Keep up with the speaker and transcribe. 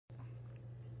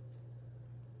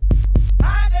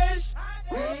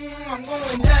I'm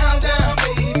going down, down,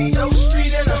 baby. No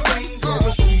street in a Range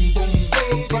Rover.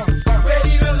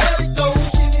 Ready to let it go.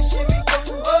 Shimmy, shimmy,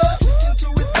 go up. Listen to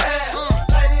it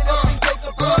loud. Light it up and take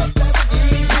a puff.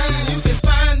 You can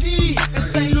find me in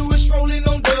St. Louis rolling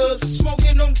on dubs,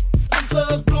 smoking on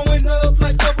clubs, blowing up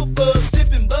like bubble buzz,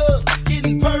 sipping bub,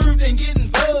 getting perved and getting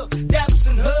bugged, daps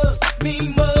and hugs,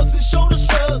 mean mugs and shoulder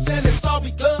shrugs, and it's all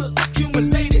because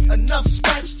accumulated enough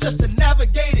scratch just to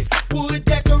navigate it. Wood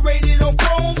decorated on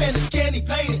chrome and it's candy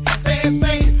painted, fans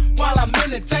painted while I'm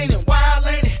entertaining. Wild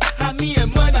ain't it? How me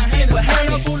and money handle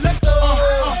Hannibal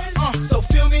Lecter. So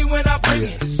feel me when I bring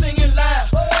it, singing loud.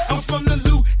 I'm from the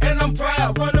loot and I'm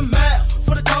proud. Run a mile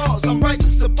for the cause. I'm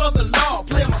righteous above the law.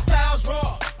 Play my styles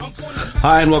raw.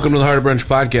 Hi, and welcome to the Heart of Brunch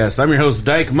podcast. I'm your host,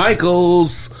 Dyke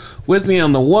Michaels. With me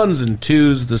on the ones and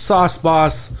twos, the Sauce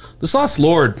Boss, the Sauce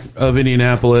Lord of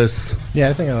Indianapolis. Yeah,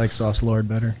 I think I like Sauce Lord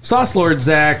better. Sauce Lord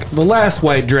Zach, the last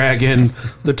White Dragon,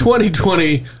 the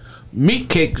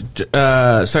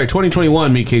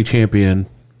 2021 Meat Cake champion,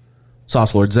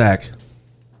 Sauce Lord Zach.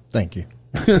 Thank you.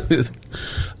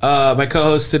 My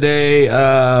co-host today,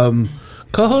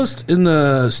 co-host in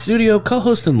the studio,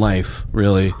 co-host in life,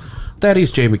 really.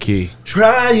 Daddy's Jay McKee.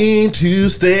 Trying to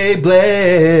stay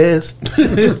blessed.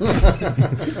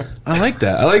 I like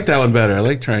that. I like that one better. I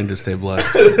like trying to stay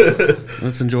blessed.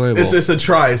 That's enjoyable. It's just a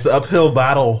try. It's an uphill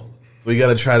battle. We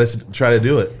got to try to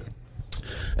do it.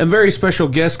 And very special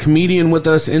guest comedian with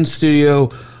us in studio,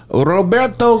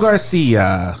 Roberto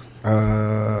Garcia.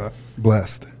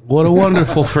 Blessed. What a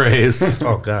wonderful phrase.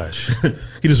 Oh, gosh.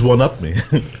 He just one-upped me.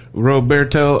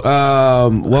 Roberto,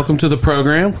 welcome to the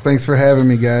program. Thanks for having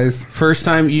me, guys. First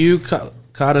time you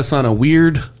caught us on a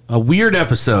weird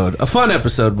episode. A fun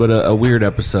episode, but a weird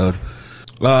episode.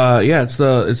 Yeah, it's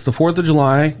the 4th of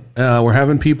July. We're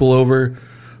having people over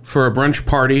for a brunch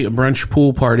party, a brunch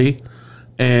pool party,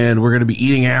 and we're going to be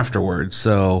eating afterwards.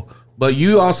 So, but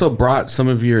you also brought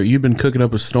you've been cooking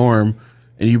up a storm,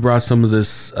 and you brought some of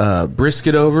this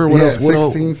brisket over. What else?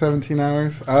 16, 17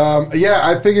 hours.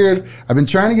 I figured I've been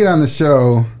trying to get on the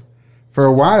show for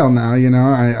a while now. You know,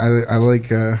 I like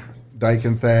Dyke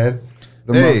and Thad.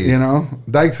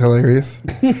 Dyke's hilarious.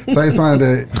 So I just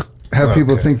wanted to have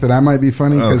people think that I might be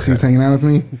funny because he's hanging out with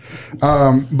me.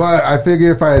 But I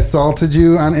figured if I assaulted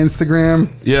you on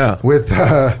Instagram with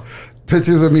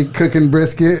pictures of me cooking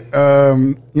brisket, a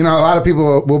lot of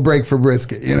people will break for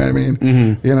brisket. You know what I mean?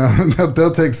 Mm-hmm. You know,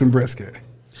 they'll take some brisket.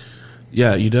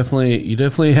 Yeah, you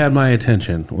definitely had my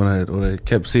attention when I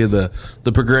kept seeing the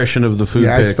progression of the food.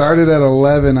 Yeah, pics. I started at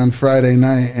 11 on Friday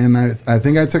night, and I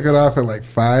think I took it off at like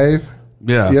 5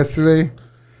 yesterday.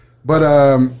 But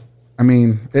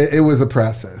it was a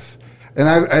process, and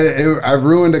I've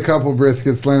ruined a couple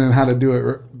briskets learning how to do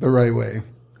it the right way.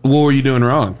 What were you doing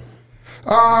wrong?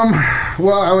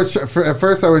 Well, at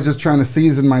first I was just trying to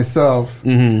season myself,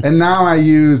 and now I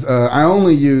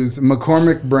only use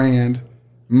McCormick brand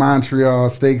Montreal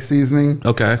steak seasoning.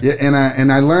 Okay. Yeah,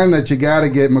 and I learned that you got to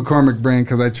get McCormick brand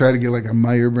because I tried to get like a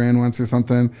Meyer brand once or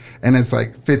something, and it's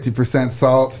like 50%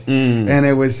 salt, and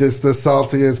it was just the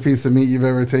saltiest piece of meat you've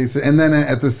ever tasted. And then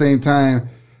at the same time,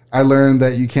 I learned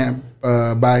that you can't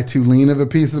buy too lean of a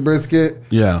piece of brisket.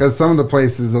 Yeah. Because some of the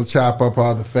places will chop up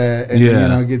all the fat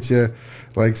and get you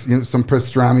like some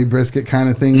pastrami brisket kind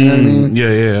of thing. You know what I mean?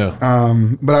 Yeah.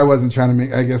 But I wasn't trying to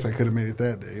make. I guess I could have made it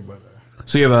that day, but.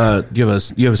 So you have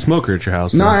a smoker at your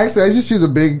house? No, actually, I just use a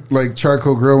big like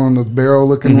charcoal grill, one of those barrel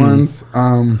looking ones.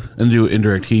 And do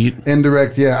indirect heat.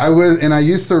 Indirect, yeah. I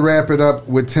used to wrap it up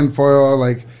with tin foil.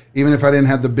 Like even if I didn't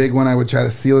have the big one, I would try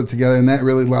to seal it together, and that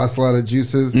really lost a lot of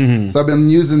juices. So I've been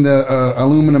using the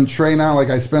aluminum tray now. Like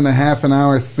I spend a half an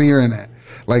hour searing it,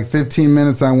 like 15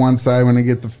 minutes on one side when I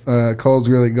get the coals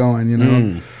really going, you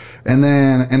know. And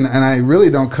then, and I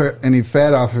really don't cut any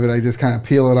fat off of it. I just kind of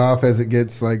peel it off as it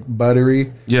gets like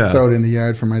buttery. Yeah. Throw it in the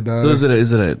yard for my daughter. So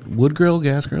is it a wood grill,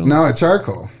 gas grill? No, a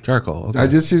charcoal. Charcoal. Okay. I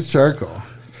just use charcoal.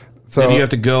 So and you have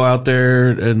to go out there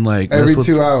and like every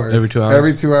 2 hours. Every 2 hours.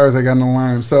 Every 2 hours, I got an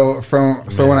alarm. So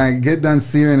when I get done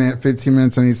searing it, 15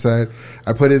 minutes on each side,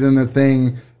 I put it in the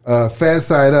thing. Fat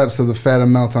side up, so the fat will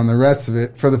melt on the rest of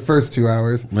it for the first 2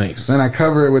 hours. Nice. Then I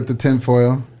cover it with the tin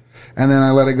foil. And then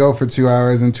I let it go for 2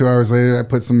 hours, and 2 hours later, I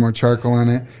put some more charcoal on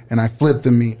it, and I flip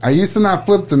the meat. I used to not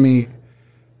flip the meat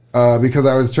because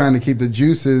I was trying to keep the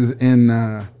juices in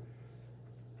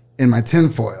my tin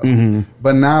foil.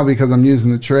 But now, because I'm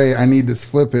using the tray, I need to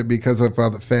flip it because of all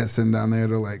the fat sitting down there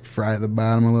to like fry the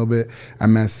bottom a little bit. I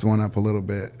messed one up a little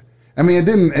bit. I mean, it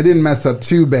didn't mess up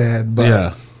too bad,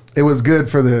 but it was good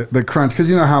for the crunch because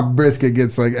you know how brisket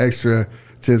gets like extra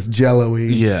just jello-y.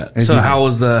 Yeah. And So you- how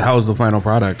was the final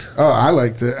product? Oh, I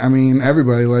liked it. I mean,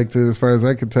 everybody liked it as far as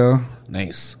I could tell.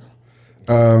 Nice.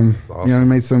 You know, I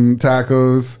made some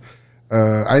tacos.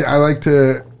 I like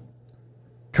to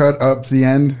cut up the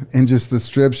end in just the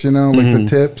strips, you know, like the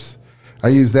tips. I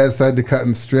use that side to cut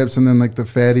in strips, and then like the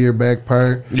fattier back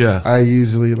part. Yeah. I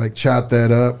usually like chop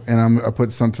that up, and I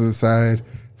put some to the side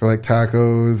for like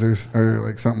tacos or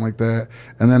like something like that.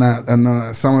 And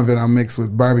then some of it I'll mix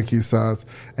with barbecue sauce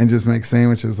and just make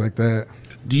sandwiches like that.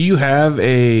 Do you have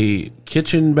a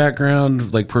kitchen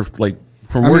background, like from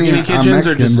I working mean, in kitchens, I'm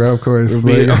Mexican, or just bro, of course. or,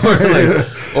 being,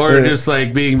 Like- or just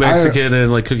like being Mexican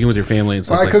and like cooking with your family and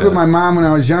stuff Well, I like cooked that? with my mom when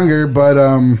I was younger, but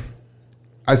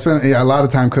I spent a lot of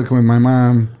time cooking with my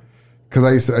mom because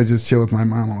I just chill with my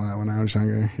mom a lot when I was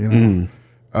younger. You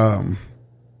know,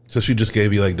 So she just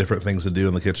gave you like different things to do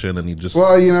in the kitchen, and you just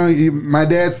well, you know, my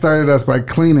dad started us by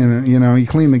cleaning it. You know, he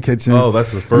cleaned the kitchen. Oh,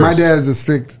 that's the first. My dad's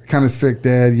a kind of strict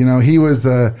dad. You know, he was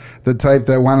the type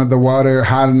that wanted the water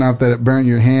hot enough that it burnt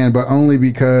your hand, but only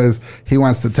because he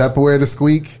wants the Tupperware to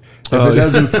squeak. If it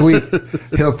doesn't squeak,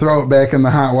 he'll throw it back in the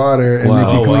hot water and make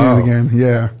you Oh, clean wow. it again.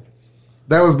 Yeah,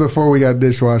 that was before we got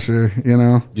dishwasher. You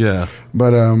know. Yeah.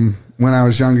 But when I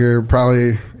was younger,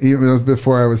 probably even it was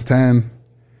before I was 10.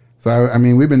 So I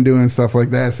mean, we've been doing stuff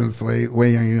like that since way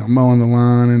young. You know, mowing the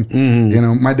lawn, and you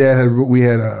know, my dad we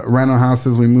had rental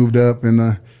houses. We moved up in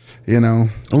the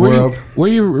world. Where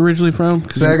you originally from?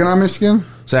 'Cause you- Saginaw, Michigan.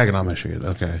 Saginaw, Michigan.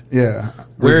 Okay. Yeah.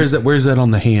 Where's that on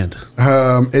the hand?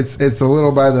 It's a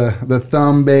little by the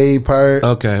Thumb Bay part.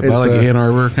 Okay, It's, by like Ann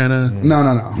Arbor, kind of. No,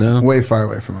 No? way far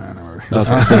away from Ann Arbor.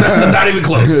 Not even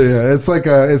close. Yeah,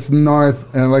 it's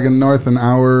north an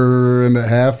hour and a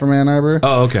half from Ann Arbor.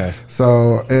 Oh, okay.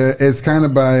 So it's kind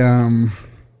of by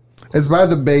it's by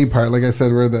the bay part, like I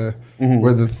said, where the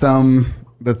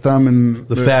thumb and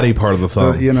the fatty part of the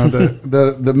thumb.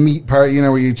 the meat part, you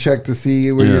know, where you check to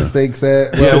see where your Yeah. steak's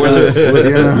at. Yeah,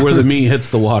 Yeah. where the meat hits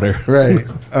the water. Right.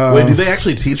 Wait, do they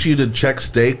actually teach you to check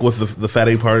steak with the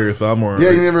fatty part of your thumb? Or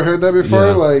Yeah, you never heard that before?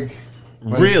 Yeah. Like,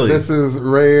 Really? This is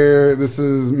rare. This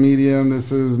is medium.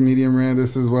 This is medium rare.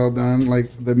 This is well done.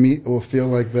 Like the meat will feel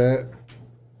like that.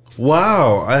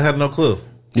 Wow, I had no clue.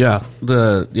 Yeah,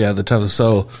 the tongue.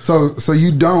 So So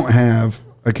you don't have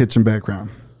a kitchen background,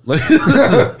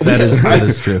 that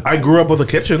is true. I grew up with a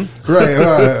kitchen.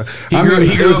 right? He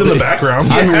It grew was up in the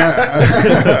background. I mean,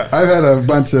 I've had a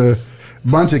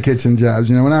bunch of kitchen jobs.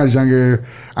 You know, when I was younger,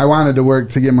 I wanted to work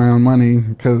to get my own money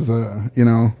because you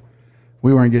know,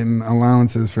 we weren't getting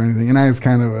allowances for anything, and I was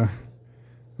kind of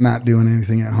not doing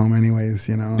anything at home anyways.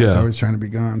 You know, I was Yeah. always trying to be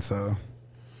gone. So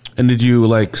And did you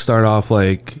like start off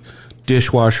like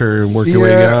dishwasher and work your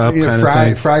way up? Kind of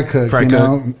thing? fry cook. Fry you cook.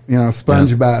 know,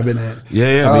 SpongeBob in it.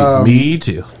 Yeah, me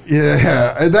too.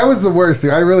 Yeah, that was the worst.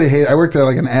 Dude. I really hate. I worked at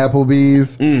like an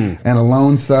Applebee's and a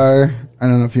Lone Star. I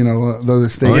don't know if you know those are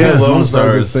steak. yeah, Lone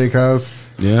Stars Stars. at Steakhouse.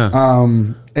 Yeah.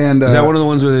 And Is that one of the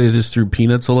ones where they just threw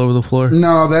peanuts all over the floor?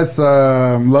 No, that's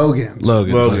Logan.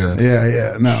 Logan. Logan.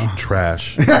 Yeah, no.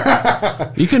 Trash.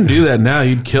 You can do that now.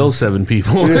 You'd kill 7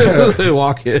 people. They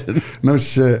walk in. No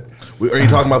shit. Are you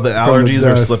talking about the From the allergies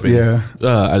or dust, slipping? Yeah.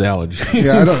 An allergy.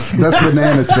 Yeah, that's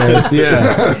bananas dead.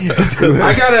 Yeah.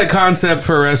 I got a concept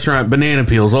for a restaurant, banana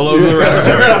peels all over the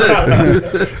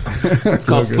restaurant. It's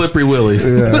called Slippery Willies.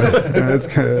 Yeah,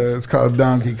 it's called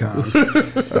Donkey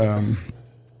Kongs.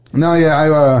 No,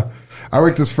 yeah, I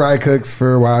worked as fry cooks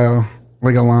for a while,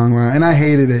 like a long while, and I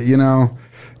hated it, you know,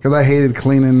 because I hated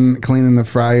cleaning the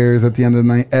fryers at the end of the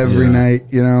night every night,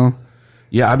 you know.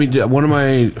 Yeah, I mean, one of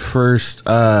my first,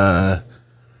 one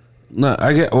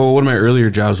of my earlier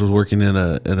jobs was working in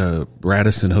a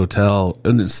Radisson hotel,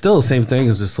 and it's still the same thing.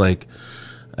 It's just like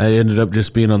I ended up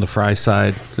just being on the fry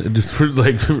side, just for,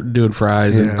 like doing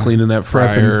fries and cleaning that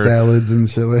fryer, Prepping salads and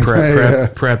shit like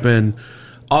that. prepping.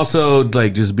 Also,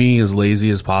 like just being as lazy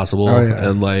as possible,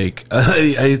 and like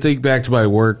I think back to my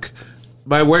work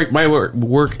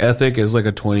ethic as like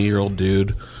a 20-year-old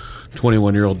dude,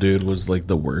 21-year-old dude was like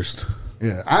the worst.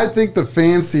 Yeah, I think the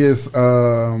fanciest,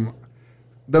 the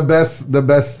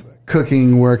best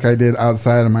cooking work I did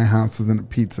outside of my house was in a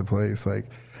pizza place. Like,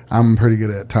 I'm pretty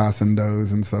good at tossing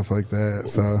doughs and stuff like that.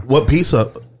 So, What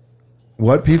pizza?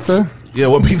 what pizza? Yeah,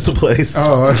 what pizza place?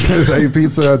 Oh, I was gonna say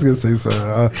pizza. I was gonna say so.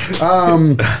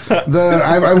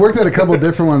 I worked at a couple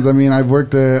different ones. I mean, I've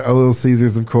worked at a Little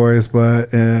Caesars, of course,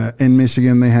 but in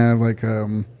Michigan they have like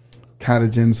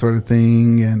cottage inn sort of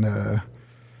thing, and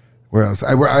where else?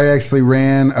 I actually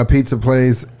ran a pizza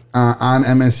place on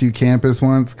MSU campus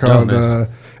once called nice.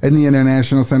 in the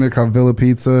International Center called Villa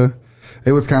Pizza.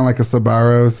 It was kind of like a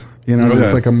Sbarro's, you know, just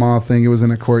Okay. like a mall thing. It was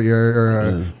in a courtyard or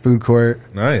a food court.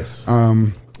 Nice.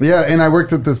 Yeah, and I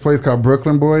worked at this place called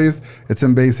Brooklyn Boys. It's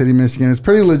in Bay City, Michigan. It's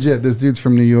pretty legit. This dude's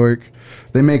from New York.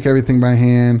 They make everything by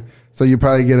hand. So you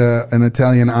probably get an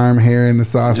Italian arm hair in the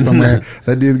sauce somewhere.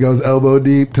 That dude goes elbow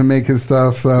deep to make his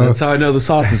stuff. So That's how I know the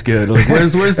sauce is good. Like,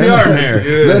 where's the arm hair?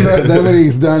 then when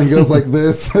he's done, he goes like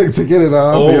this to get it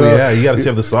off. Oh, you know? yeah. You got to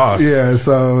save the sauce. Yeah,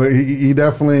 so he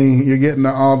definitely, you're getting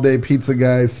the all day pizza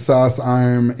guy's sauce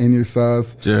arm in your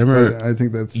sauce. Dude, I remember But I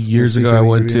think that's years the ago. secret I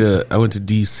went ingredient. to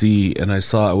DC and I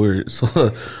saw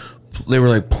they were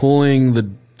like pulling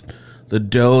the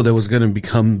dough that was going to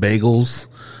become bagels,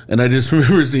 and I just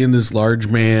remember seeing this large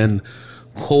man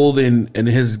holding, and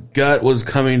his gut was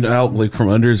coming out like from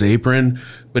under his apron,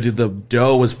 but the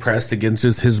dough was pressed against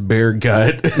his bare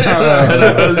gut. And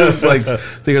I was just like,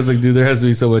 dude, there has to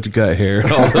be so much gut hair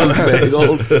in all those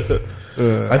bagels.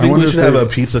 I think wonder we if should have they- a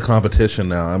pizza competition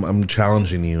now. I'm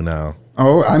challenging you now.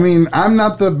 Oh, I mean, I'm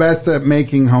not the best at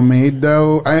making homemade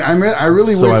dough. I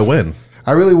really So wish I win.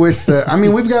 I really wish that. I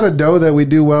mean, we've got a dough that we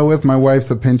do well with. My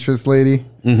wife's a Pinterest lady.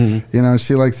 Mm-hmm. You know,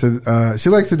 she likes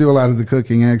to do a lot of the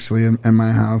cooking actually in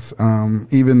my house.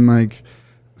 Even like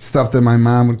stuff that my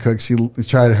mom would cook, she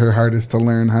tried her hardest to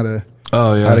learn how to.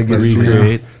 Oh yeah, how to get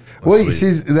recreate. Well,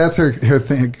 sweet. that's her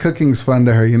thing. Cooking's fun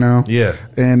to her, you know. Yeah.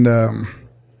 And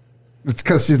it's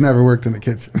because she's never worked in the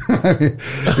kitchen.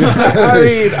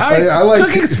 I like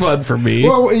cooking's fun for me.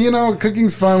 Well, you know,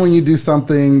 cooking's fun when you do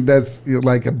something that's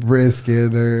like a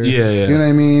brisket or, Yeah. you know what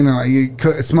I mean? Or you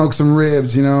smoke some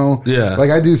ribs, you know? Yeah. Like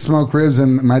I do smoke ribs,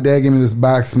 and my dad gave me this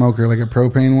box smoker, like a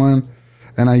propane one,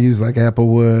 and I use like apple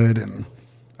wood, and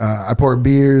I pour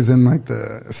beers in like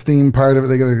the steam part of it.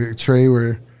 They got like a tray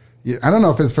where, I don't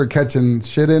know if it's for catching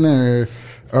shit in it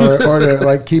or to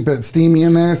like keep it steamy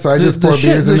in there. So I just pour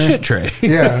beers in the there. shit tray.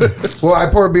 Yeah. Well, I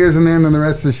pour beers in there, and then the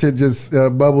rest of the shit just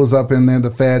bubbles up in there,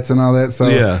 the fats and all that. So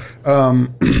Yeah.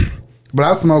 But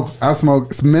I'll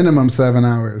smoke minimum 7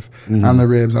 hours on the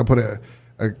ribs. I'll put a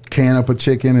can up of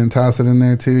chicken and toss it in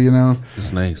there too, you know.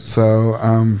 It's nice. So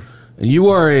And you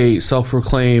are a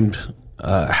self-proclaimed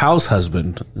house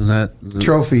husband. Is that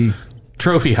trophy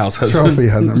house husband?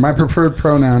 husband. My preferred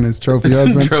pronoun is trophy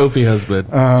husband. Trophy husband.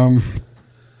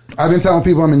 I've been telling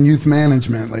people I'm in youth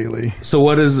management lately. So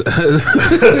what is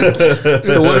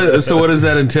so what does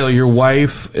that entail? Your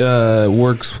wife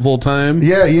works full time?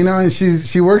 Yeah, you know, and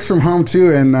she works from home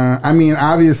too. And I mean,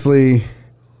 obviously,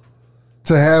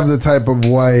 to have the type of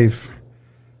wife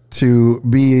to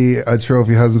be a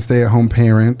trophy husband, stay at home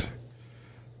parent,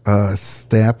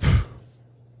 step.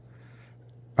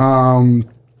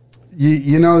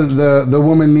 You know, the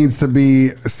woman needs to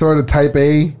be sort of type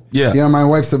A. Yeah. You know, my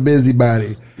wife's a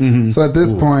busybody. So at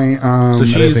this point, So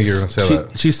didn't think you were gonna say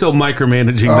that. she's still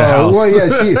micromanaging the house. well,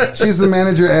 yeah, she's the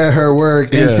manager at her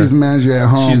work, and Yeah. she's the manager at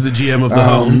home. She's the GM of the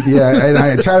home. Yeah, and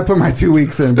I tried to put my 2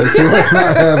 weeks in, but she was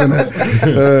not having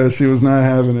it. She was not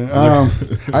having it.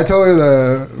 I told her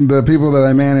the people that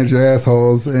I manage are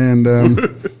assholes, and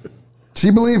she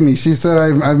believed me. She said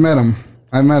I've met them.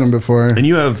 I've met them before. And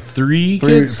you have three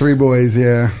kids? Three boys.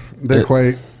 Yeah, they're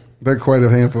quite a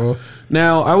handful.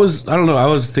 Now, I don't know, I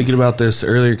was thinking about this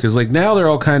earlier because, like, now they're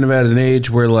all kind of at an age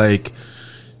where, like,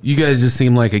 you guys just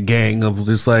seem like a gang of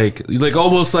just, like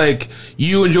almost like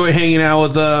you enjoy hanging out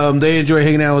with them, they enjoy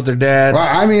hanging out with their dad. Well,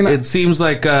 I mean, it seems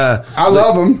like... I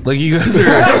love them. Like, you guys are...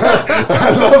 I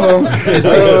love them.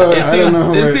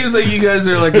 It seems like you guys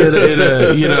are, like, in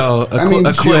a you know,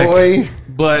 a clique. Joy.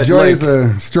 But, Joy like, is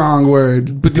a strong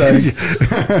word. but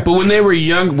when they were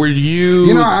young, were you...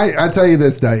 You know, I tell you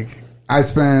this, Dyke.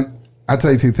 I'll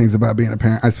tell you two things about being a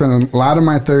parent. I spent a lot of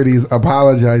my 30s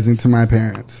apologizing to my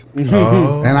parents.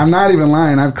 Oh. And I'm not even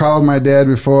lying. I've called my dad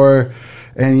before.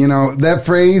 And, you know, that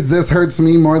phrase, this hurts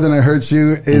me more than it hurts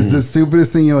you, is the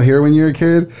stupidest thing you'll hear when you're a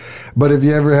kid. But if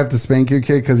you ever have to spank your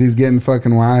kid because he's getting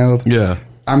fucking wild. Yeah.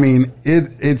 I mean,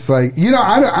 it's like, you know,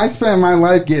 I spent my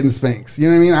life getting spanks. You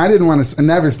know what I mean? I didn't want to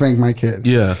never spank my kid.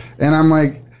 Yeah. And I'm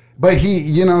like, but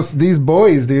you know, these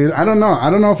boys, dude, I don't know. I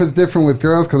don't know if it's different with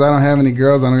girls because I don't have any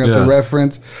girls. I don't got the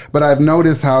reference. But I've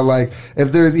noticed how, like,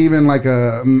 if there's even like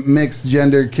a mixed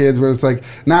gender kids where it's like,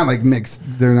 not like mixed,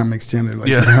 they're not mixed gender, like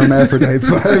hermaphrodites.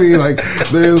 But I mean, like,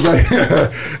 there's like,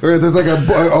 where there's like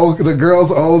the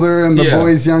girl's older and the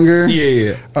boy's younger.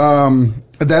 Yeah.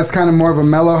 That's kind of more of a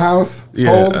mellow house. Yeah.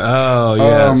 Hold. Oh,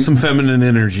 yeah. Some feminine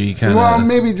energy kind of. Well,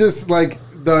 maybe just like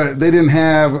they didn't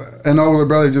have an older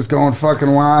brother just going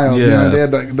fucking wild. Yeah. You know, they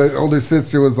had the older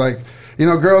sister was like, you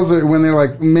know, girls are, when they're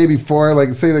like maybe 4, like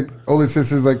say the older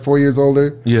sister's like 4 years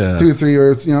older. Yeah. 2 or 3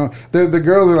 years. You know, the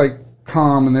girls are like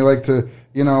calm and they like to,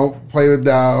 you know, play with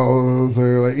dolls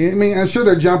or like. I mean, I'm sure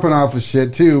they're jumping off of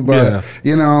shit too, but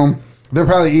you know. they're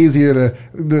probably easier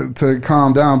to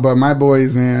calm down. But my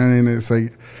boys, man, and it's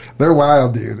like they're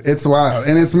wild, dude. It's wild,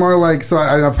 and it's more like so.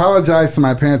 I apologize to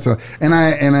my parents, and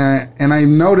I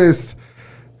noticed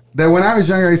that when I was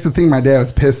younger, I used to think my dad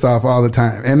was pissed off all the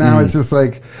time. And now it's just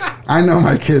like, I know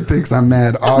my kid thinks I'm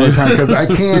mad all the time because I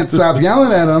can't stop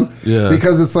yelling at him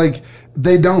because it's like,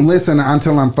 they don't listen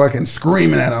until I'm fucking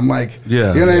screaming at them. Like, you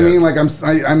know what I mean? Like,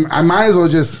 I might as well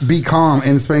just be calm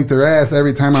and spank their ass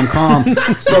every time I'm calm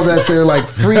so that they're like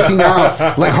freaking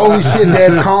out. Like, holy shit,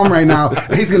 dad's calm right now.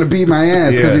 He's going to beat my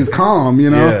ass because he's calm, you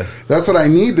know? Yeah. That's what I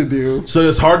need to do. So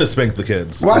it's hard to spank the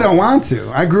kids. Well, I don't want to.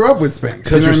 I grew up with spanks.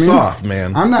 Because you're soft,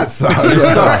 man. I'm not soft.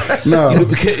 You're soft. No.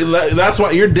 That's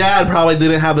why your dad probably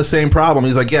didn't have the same problem.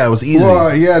 He's like, yeah, it was easy.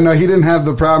 Well, yeah, no, he didn't have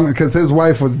the problem because his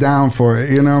wife was down for it.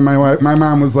 You know, my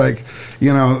mom was like,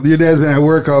 you know, your dad's been at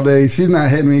work all day. She's not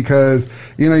hitting me because,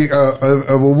 you know,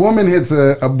 a woman hits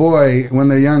a boy when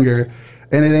they're younger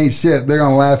and it ain't shit. They're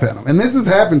going to laugh at him. And this has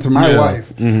happened to my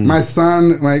wife. Mm-hmm. My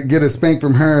son might get a spank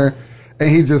from her and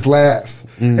he just laughs.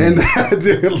 And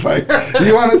dude, like,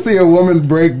 you want to see a woman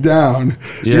break down,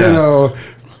 you know.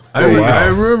 I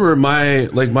remember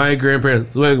my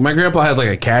grandparents. Like my grandpa had like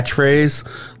a catchphrase,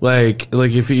 like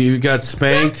if you got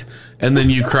spanked and then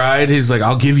you cried, he's like,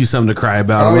 "I'll give you something to cry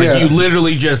about." You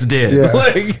literally just did. Yeah.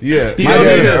 Like,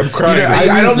 I'm crying.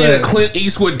 I don't need a Clint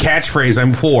Eastwood catchphrase.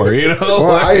 I'm for, you know.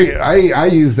 Well, I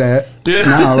use that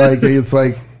now. Like it's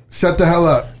like, shut the hell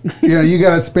up. You know, you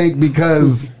got to spank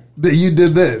because that you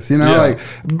did this, you know, like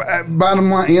bottom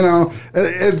line, you know,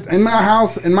 in my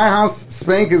house,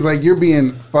 spank is like, you're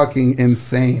being fucking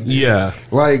insane. Yeah.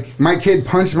 Like my kid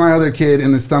punched my other kid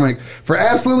in the stomach for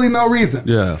absolutely no reason.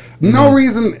 Yeah. No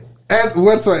reason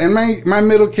whatsoever. And my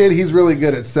middle kid, he's really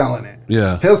good at selling it.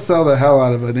 Yeah. He'll sell the hell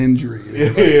out of an injury.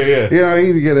 Yeah. You know,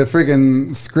 he's get a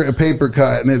freaking paper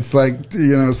cut and it's like,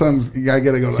 you know, I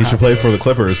gotta go to the He should play for the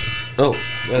Clippers. Oh,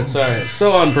 that's all right.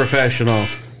 So unprofessional.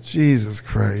 Jesus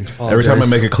Christ. Every time I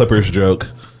make a Clippers joke,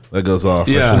 that goes off.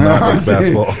 Yeah. I should not make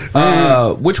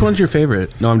basketball. Which one's your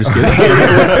favorite? No, I'm just kidding.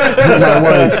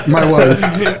 My wife.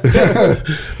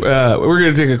 We're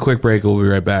going to take a quick break. We'll be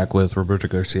right back with Roberto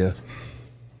Garcia.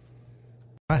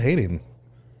 I hate him.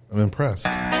 I'm impressed.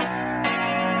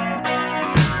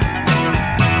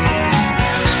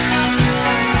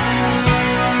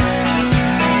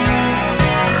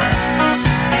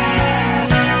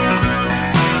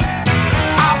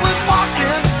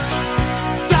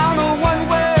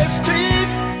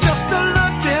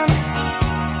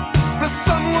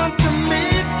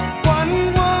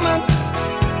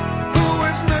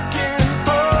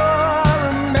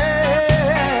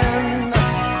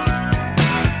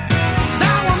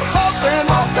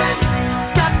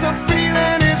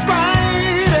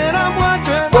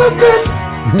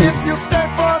 If you stay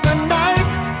for the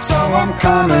night, so I'm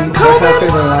coming. That's my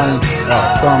favorite line.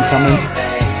 So I'm coming.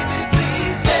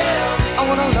 I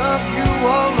wanna love you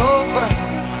all over.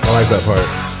 I like that part.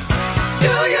 Do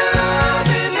you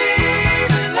believe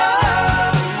in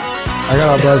love? I got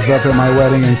all buzzed up at my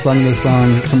wedding and sung this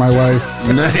song to my wife.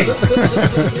 Nice.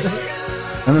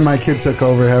 And then my kid took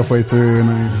over halfway through and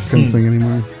I couldn't sing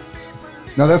anymore.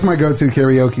 No, that's my go-to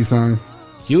karaoke song.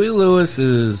 Huey Lewis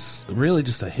is really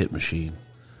just a hit machine.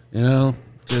 You know,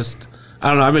 just, I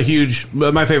don't know. I'm a huge,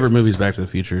 my favorite movie is Back to the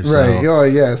Future. So, right. Oh,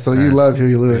 yeah. So you love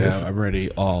Huey Lewis. Yeah, I'm already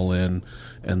all in.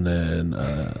 And then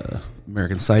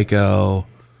American Psycho.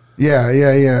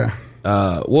 Yeah.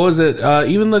 What was it?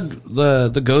 Even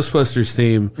the Ghostbusters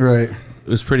theme. Right. It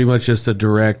was pretty much just a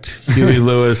direct Huey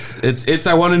Lewis. It's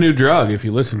I Want a New Drug, if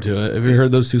you listen to it. Have you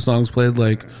heard those two songs played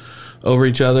like over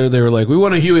each other? They were like, we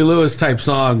want a Huey Lewis type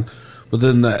song. But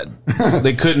then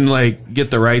they couldn't like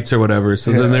get the rights or whatever.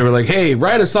 So then they were like, "Hey,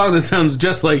 write a song that sounds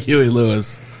just like Huey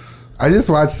Lewis." I just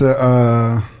watched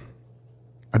a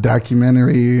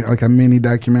documentary, like a mini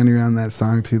documentary on that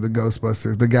song too, the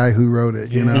Ghostbusters. The guy who wrote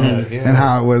it, you know, and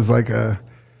how it was like a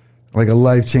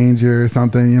life changer or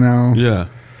something, you know. Yeah.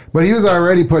 But he was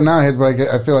already putting out hits. But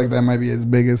I feel like that might be his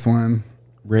biggest one.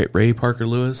 Ray Parker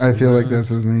Lewis. I feel like that's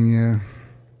his name. Yeah.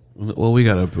 Well, we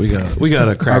got a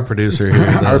crack producer here.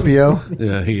 RPL.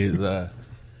 Yeah, he is. I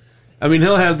mean,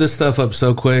 he'll have this stuff up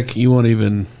so quick you won't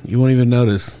even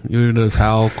notice. You won't even notice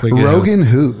how quick. Rogan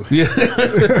who? Yeah.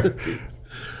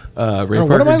 Ray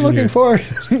what am I looking for?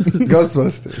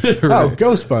 Ghostbusters. Right. Oh,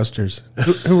 Ghostbusters.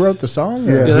 Who wrote the song?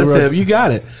 Yeah, that's it. You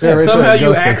got it. Yeah, right somehow there, you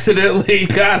Ghostbusters. accidentally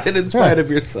got it in spite of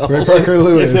yourself. Ray Parker It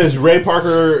Lewis. says Ray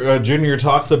Parker Jr.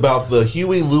 talks about the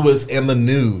Huey Lewis and the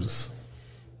news.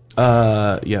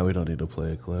 Yeah, we don't need to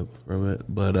play a clip from it,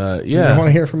 but You want yeah.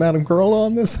 to hear from Adam Carolla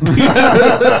on this?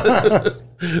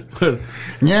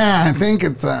 Yeah, I think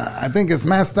it's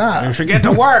messed up. Should get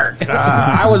to work.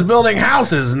 I was building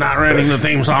houses, not writing the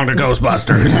theme song to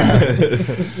Ghostbusters.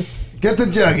 Get the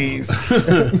juggies.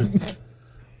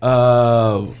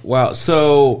 Wow.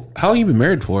 So, how long you been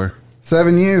married for?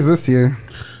 7 years this year.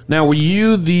 Now, were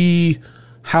you the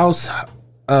house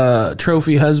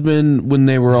trophy husband when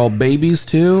they were all babies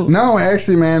too? No,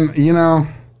 actually, man, you know,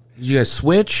 Did you guys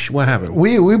switch? What happened?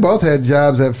 we both had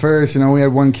jobs at first. You know, we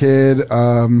had one kid.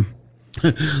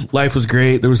 Life was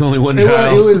great. There was only one It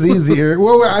child. was easier.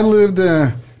 Well, I lived.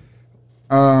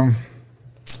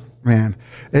 Man,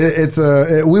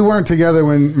 we weren't together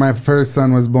when my first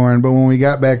son was born, but when we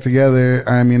got back together,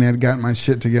 I mean, I had gotten my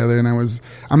shit together, and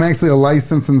I'm actually a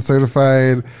licensed and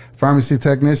certified pharmacy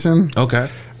technician. Okay.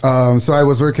 So I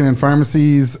was working in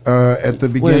pharmacies at the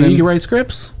Wait, beginning. you can write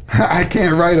scripts? I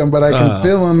can't write them, but I can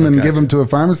fill them and give them to a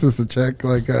pharmacist to check.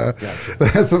 Like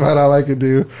that's about all I could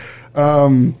do.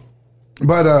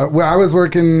 But I was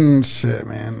working. Shit,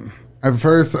 man. At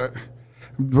first,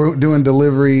 doing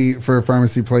delivery for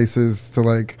pharmacy places to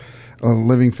like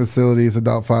living facilities,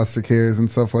 adult foster cares,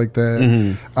 and stuff like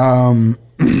that.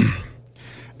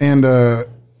 And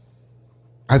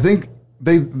I think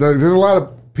there's a lot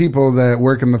of people that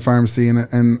work in the pharmacy,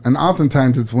 and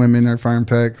oftentimes it's women or farm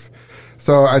techs.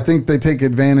 So I think they take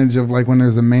advantage of like when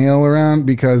there's a male around,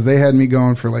 because they had me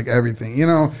going for like everything, you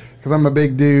know, because I'm a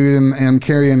big dude and I'm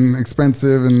carrying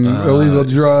expensive and illegal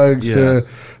drugs to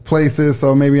places.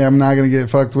 So maybe I'm not going to get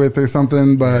fucked with or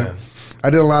something. But I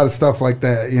did a lot of stuff like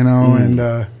that, you know.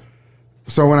 And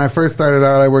so when I first started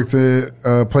out, I worked at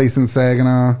a place in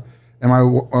Saginaw. And my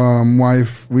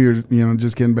wife, we were, you know,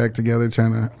 just getting back together,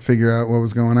 trying to figure out what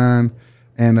was going on.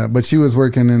 And but she was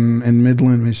working in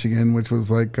Midland, Michigan, which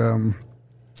was like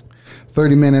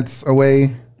 30 minutes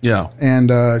away. Yeah.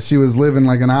 And she was living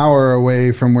like an hour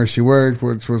away from where she worked,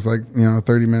 which was like, you know,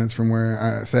 30 minutes from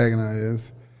where Saginaw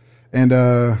is. And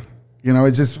you know,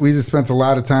 we just spent a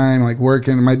lot of time like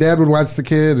working. My dad would watch the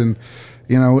kid, and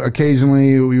you know,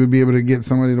 occasionally we would be able to get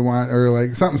somebody to watch, or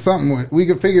like something. We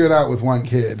could figure it out with one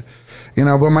kid. You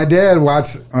know, but my dad would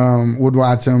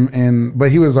watch him,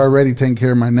 but he was already taking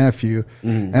care of my nephew,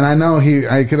 and I know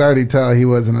I could already tell he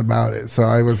wasn't about it. So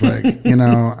I was like, you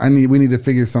know, we need to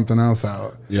figure something else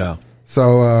out. Yeah.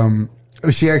 So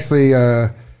she actually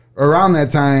around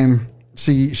that time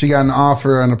she got an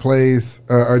offer on a place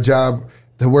or a job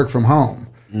to work from home.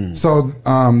 So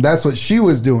that's what she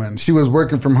was doing. She was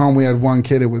working from home. We had one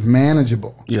kid; it was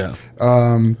manageable. Yeah.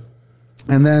 And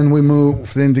then we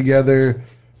moved in together.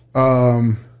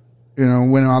 You know,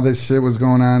 when all this shit was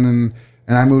going on, and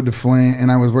I moved to Flint, and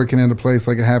I was working at a place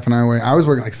like a half an hour away. I was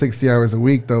working like 60 hours a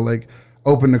week though, like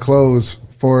open to close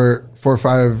for 4 or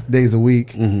 5 days a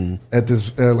week at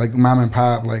this like mom and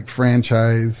pop like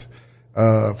franchise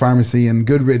pharmacy in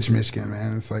Goodrich, Michigan.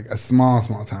 Man, it's like a small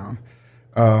town.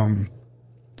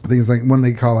 I think it's like one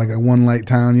they call like a one light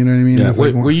town. You know what I mean? Yeah. It's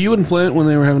like Were you in Flint when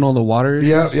they were having all the water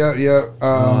issues? Yep.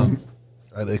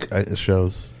 I think it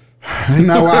shows.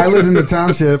 No, I lived in the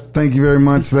township. Thank you very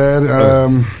much, Thad.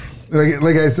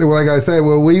 Like I said,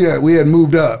 well, we had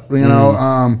moved up. You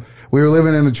know, we were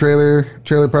living in a trailer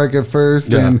park at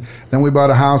first, and then we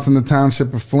bought a house in the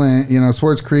township of Flint. You know,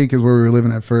 Swartz Creek is where we were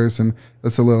living at first, and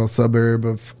that's a little suburb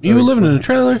of. You were living in a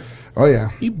trailer? Oh yeah,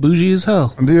 You bougie as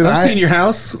hell. Dude, I've seen your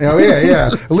house. Oh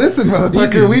yeah. Listen,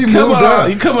 motherfucker, we moved up.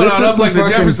 You coming This on is up like some the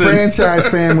fucking Jeffersons. franchise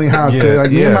family house.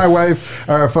 Like me and my wife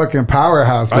are a fucking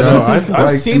powerhouse, bro. I know.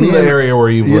 I've seen me the and- area where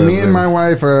you live. Me and my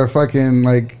wife are fucking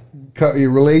like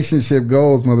your relationship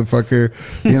goals, motherfucker.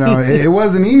 You know, it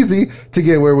wasn't easy to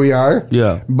get where we are.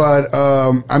 Yeah. But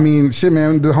I mean, shit,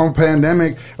 man. The whole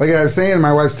pandemic, like I was saying,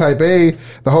 my wife's type A.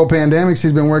 The whole pandemic,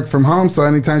 she's been working from home. So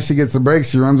anytime she gets a break,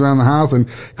 she runs around the house and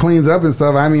cleans up and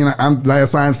stuff. I mean,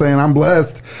 that's why I'm saying I'm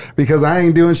blessed, because I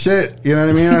ain't doing shit. You know what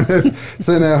I mean? I'm just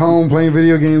sitting at home playing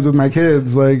video games with my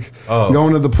kids, like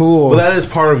going to the pool. Well, that is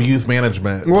part of youth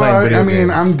management. Well, playing video I mean,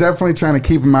 games. I'm definitely trying to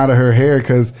keep them out of her hair,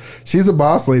 because she's a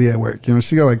boss lady at work. You know,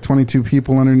 she got like 22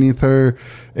 people underneath her,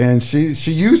 and she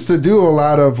used to do a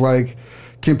lot of like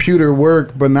computer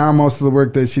work, but now most of the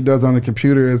work that she does on the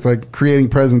computer is like creating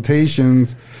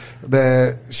presentations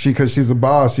that because she's a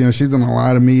boss. You know, she's in a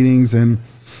lot of meetings, and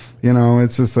you know,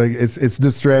 it's just like it's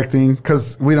distracting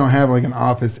because we don't have like an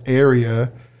office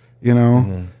area. You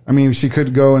know, I mean, she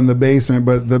could go in the basement,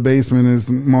 but the basement is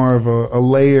more of a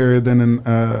layer than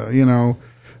an you know,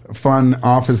 fun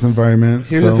office environment.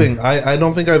 Here's the thing. I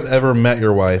don't think I've ever met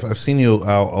your wife. I've seen you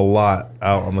out a lot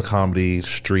out on the comedy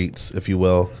streets, if you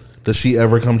will. Does she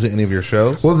ever come to any of your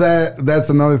shows? Well, that's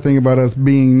another thing about us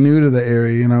being new to the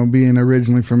area. You know, being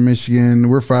originally from Michigan,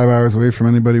 we're 5 hours away from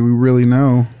anybody we really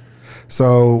know.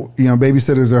 So, you know,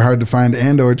 babysitters are hard to find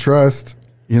and or trust.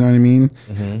 You know what I mean?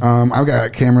 Mm-hmm. I've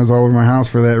got cameras all over my house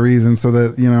for that reason, so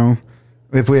that, you know,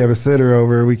 if we have a sitter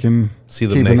over, we can See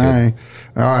them keep naked.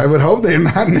 an eye. I would hope they're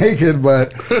not naked,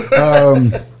 but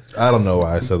I don't know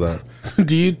why I said that.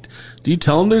 Do you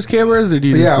tell them there's cameras, or do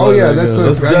you? Just yeah, let yeah, it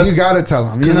that's go? you got to tell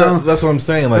them. You know, That's what I'm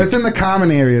saying. Like, it's in the common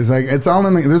areas. Like it's all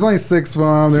in the. There's only 6 of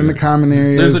them. They're in the common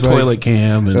areas. There's a like- toilet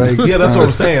cam, and like- yeah, that's what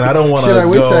I'm saying. I don't want to. Shit, I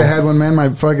wish I had one, man. My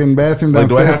fucking bathroom Like,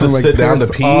 do I downstairs have to was like sit down to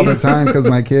piss pee? all the time because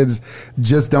my kids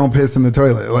just don't piss in the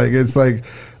toilet. Like it's like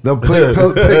they'll pick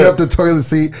up the toilet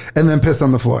seat and then piss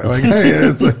on the floor. Like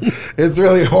hey, it's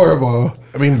really horrible.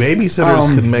 I mean,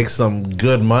 babysitters can make some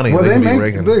good money. Well, they could be make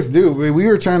raking- this, dude. We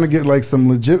were trying to get like some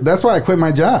legit. That's why I quit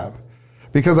my job.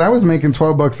 Because I was making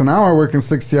 $12 an hour, working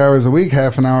 60 hours a week,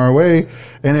 half an hour away,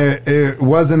 and it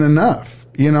wasn't enough,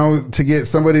 you know, to get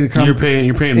somebody to come. You're paying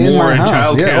in more my in house.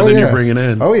 childcare than you're bringing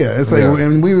in. Oh yeah, it's like, Yeah.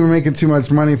 and we were making too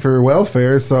much money for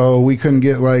welfare, so we couldn't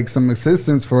get like some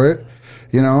assistance for it,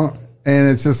 you know. And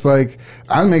it's just like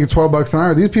I'm making $12 an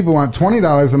hour. These people want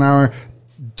 $20 an hour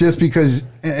just because,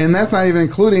 and that's not even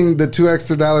including the $2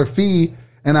 extra fee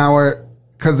an hour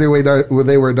because they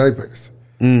wear diapers.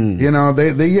 You know,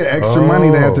 they get extra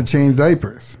money to have to change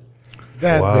diapers.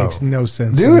 That Wow. makes no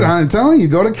sense. to Dude, me. I'm telling you,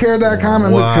 go to care.com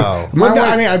and Wow. look. My Well, no,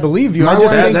 wife- I mean, I believe you. my I just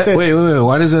wife- think that. Wait.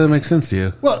 Why does that make sense to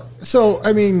you? Well, so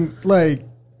I mean, like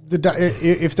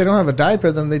if they don't have a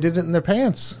diaper, then they did it in their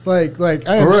pants. Like I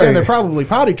understand Right. they're probably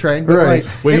potty trained, but Right. like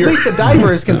When at you're- least a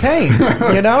diaper is contained.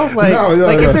 You know, like No,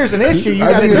 if there's an issue, you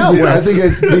I got to think know. it's, I think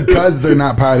it's because they're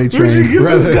not potty trained. This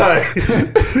rather- guy.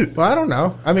 Well, I don't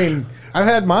know. I mean, I've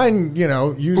had mine, you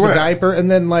know, use Right. a diaper and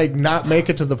then like not make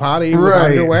it to the potty with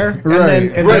Right. underwear, and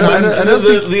Right. then Right, I but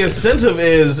don't the incentive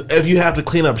is if you have to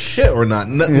clean up shit or not,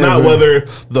 not but- whether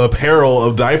the apparel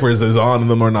of diapers is on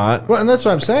them or not. well, and that's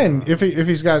what I'm saying. If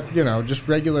he's got just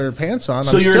regular pants on,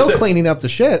 So I'm you're still sa- cleaning up the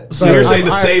shit. So but you're saying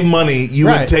to I- save money, you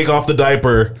would Right. take off the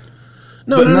diaper.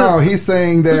 No, he's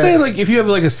saying that. I'm saying like if you have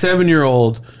like a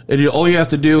 7-year-old and all you have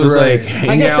to do is Right. like hang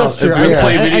I guess out that's true. and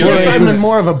play I video guess games. I'm in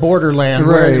more of a borderland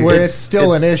Right. where it's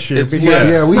still an it's- issue. it's- Because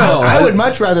yeah, we- I would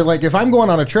much rather, like, if I'm going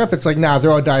on a trip, it's like, nah,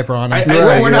 throw a diaper on. I-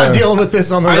 We're not yeah. dealing with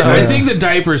this on the road. I think the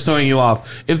diaper is throwing you off.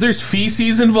 If there's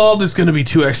feces involved, it's going to be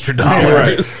 $2 extra.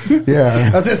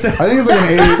 yeah. I think it's like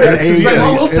an eight. It's like,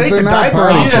 well, we'll if take they're the not diaper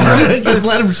potty off trained. and just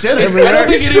let him shit I everywhere. don't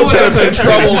think anyone has had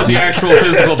trouble with the actual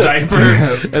physical diaper.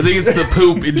 I think it's the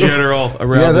poop in general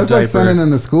around Yeah, that's the like diaper. sending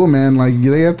them to school, man. Like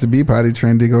they have to be potty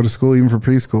trained to go to school, even for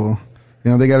preschool.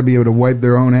 You know, they got to be able to wipe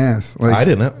their own ass. Like I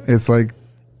didn't. It's like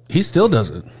He still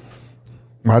doesn't.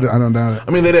 I don't doubt it.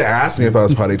 I mean, they didn't ask me if I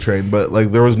was potty trained, but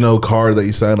like there was no card that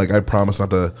you signed. Like I promise not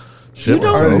to shit. You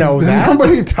don't myself. know that.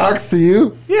 Nobody talks to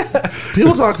you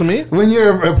People talk to me. when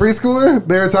you're a preschooler.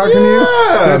 They're talking to you.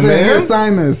 Yeah, They're saying, "Here, man.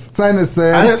 sign this, I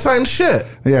Dad." didn't sign shit.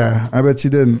 Yeah, I bet you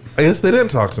didn't. I guess they didn't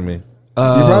talk to me.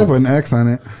 You probably put an X on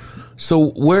it. So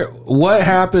what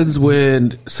happens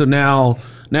when? So now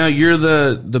you're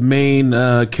the main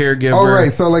caregiver. Oh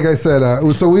right. So like I said,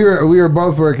 so we were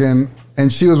both working,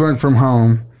 and she was working from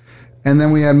home, and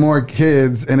then we had more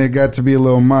kids, and it got to be a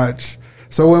little much.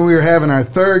 So when we were having our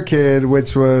third kid,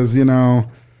 which was we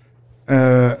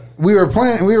were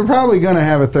probably gonna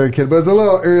have a third kid, but it's a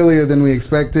little earlier than we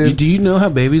expected. Do you know how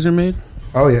babies are made?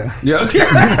 Oh yeah, Yeah. Okay.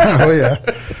 oh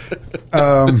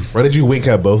yeah, Why did you wink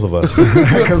at both of us?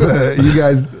 because you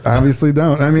guys obviously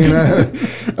don't. I mean,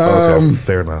 Okay,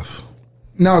 fair enough.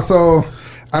 no. So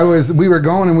we were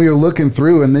going and we were looking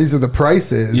through, and these are the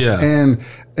prices. Yeah.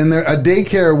 And there, a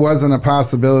daycare wasn't a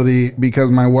possibility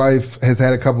because my wife has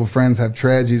had a couple of friends have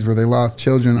tragedies where they lost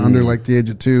children under like the age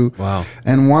of 2. Wow.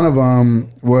 And one of them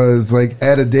was like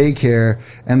at a daycare,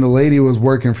 and the lady was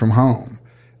working from home,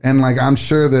 and like I'm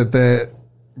sure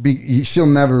she'll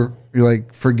never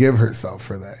like forgive herself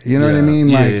for that. You know what I Yeah. mean?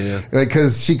 Yeah, Like, yeah. like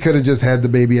because she could have just had the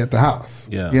baby at the house.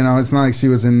 Yeah. You know, it's not like she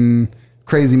was in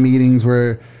crazy meetings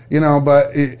where.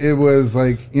 But it was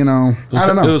like, I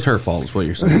don't know. It was her fault, is what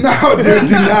you're saying. No, dude,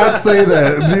 do not say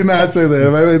that. Do not say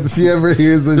that. If she ever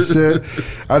hears this shit,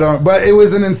 I don't. But it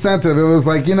was an incentive. It was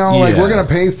like, like Yeah. we're going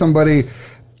to pay somebody.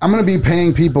 I'm going to be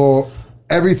paying people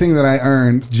everything that I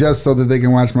earned just so that they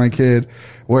can watch my kid,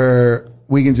 where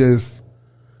we can just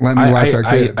let me watch our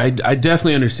kids. I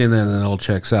definitely understand that, and that all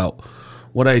checks out.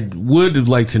 What I would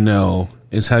like to know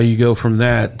is how you go from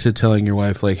that to telling your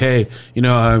wife, like, hey,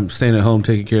 I'm staying at home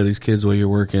taking care of these kids while you're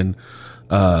working.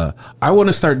 I want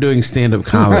to start doing stand-up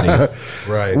comedy,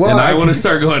 Right. Well, and I I want to can-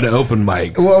 start going to open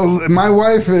mics. Well, my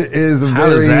wife is a How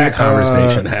very does that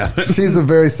conversation happen? She's a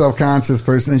very self-conscious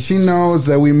person, and she knows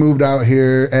that we moved out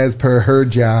here as per her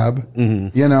job.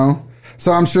 Mm-hmm. You know,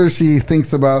 so I'm sure she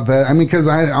thinks about that. I mean, because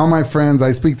all my friends,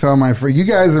 I speak to all my friends. You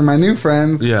guys are my new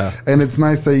friends, Yeah. and it's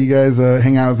nice that you guys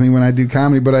hang out with me when I do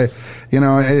comedy. But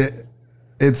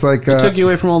it's like Took you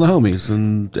away from all the homies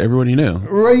and everyone you knew.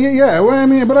 Well, yeah. Well, I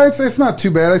mean, but I'd say it's not too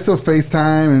bad. I still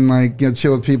FaceTime and like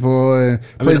chill with people and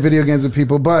play video games with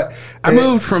people. But I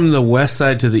moved from the west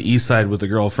side to the east side with a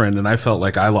girlfriend, and I felt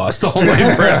like I lost all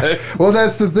my friends. Well,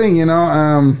 that's the thing,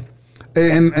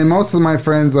 and most of my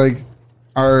friends like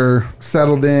are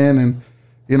settled in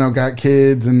and got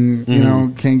kids and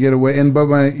can't get away. And but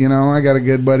I got a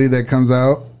good buddy that comes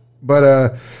out,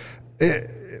 but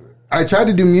I tried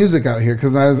to do music out here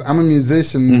because I'm a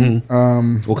musician.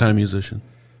 What kind of musician?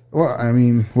 Well, I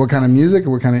mean, what kind of music or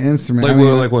what kind of instrument? Like, I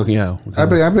mean, what? Yeah. what I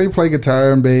kind of- play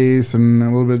guitar and bass and a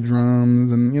little bit of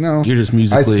drums and You're just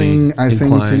musically I sing too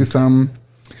inclined. some.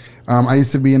 I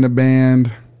used to be in a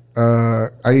band.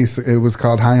 It was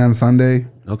called High on Sunday.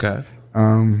 Okay.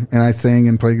 And I sang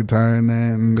and played guitar and that.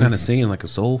 And Kind of singing like a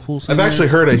soulful singer. I've actually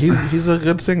heard it. He's a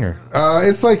good singer.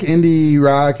 it's like indie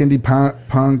rock, indie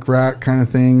punk rock kind of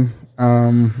thing.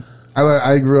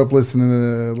 I grew up listening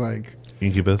to like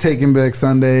Incubus. Taking Back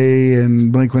Sunday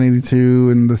and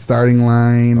Blink-182 and The Starting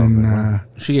Line and.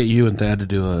 We should get you and Thad to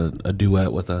do a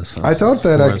duet with us. I thought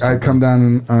that I'd come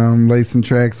down and lay some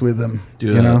tracks with them.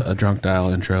 do a drunk dial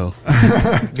intro.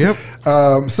 Yep.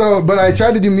 But I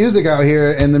tried to do music out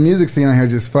here, and the music scene out here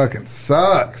just fucking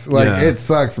sucks. Like Yeah. it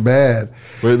sucks bad.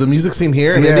 Wait, the music scene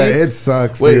here in Yeah, Indy? it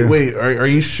sucks. Wait, dude. wait. Are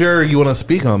you sure you want to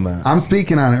speak on that? I'm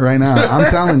speaking on it right now. I'm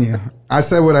telling you. I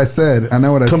said what I said. I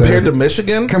know what I said. Compared to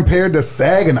Michigan? Compared to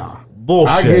Saginaw.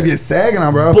 Bullshit. I give you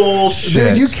Saginaw, bro.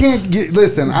 Bullshit. Dude, you can't get.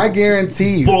 Listen, I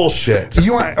guarantee you. Bullshit.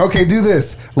 You want? Okay, do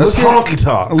this. That's Look honky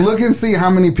talk. Look and see how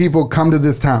many people come to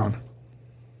this town.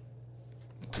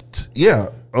 Yeah,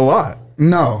 a lot.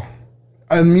 No.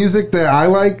 Music that I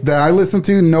like, that I listen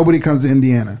to, nobody comes to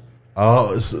Indiana.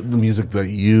 Oh, it's the music that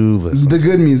you listen. The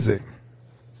good music.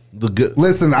 The good.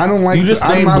 Listen, I don't like. You just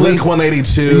I'm named not Blink listen-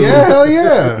 182. Yeah, hell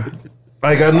yeah.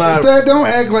 Like I'm not. Dad, don't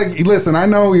act like. Listen, I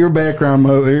know your background,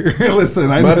 mother. Listen,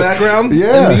 I My know background?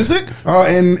 Yeah, In music? Oh,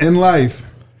 in life.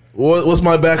 What's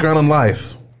my background in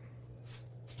life?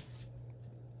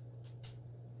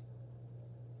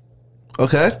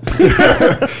 Okay.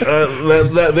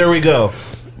 There we go.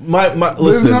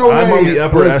 Listen, no I'm on way. the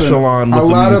upper Listen, echelon with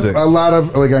the music. A lot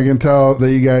of like I can tell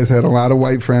that you guys had a lot of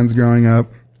white friends growing up.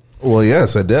 Well,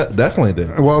 yes, I definitely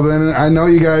did. Well, then I know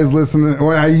you guys listen to.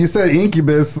 Well, you said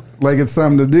Incubus like it's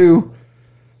something to do.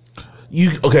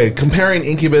 Comparing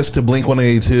Incubus to Blink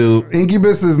 182.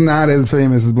 Incubus is not as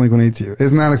famous as Blink-182.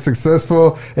 It's not as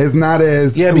successful. It's not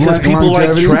as Yeah, because people like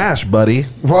longevity. trash, buddy.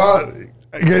 Well,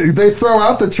 they throw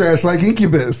out the trash like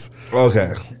Incubus.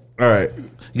 Okay. All right.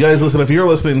 You guys, listen, if you're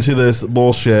listening to this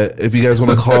bullshit, if you guys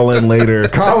want to call in later,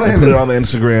 Call in. put it on the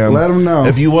Instagram. Let 'em know.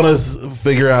 If you want to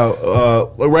figure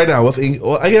out, right now,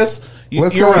 I guess,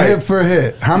 Let's you're go right. hit for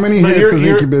hit. How many No, hits has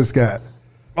you're- Incubus got?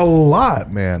 A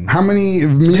lot, man. How many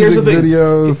Here's music the thing.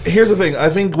 videos? Here's the thing. I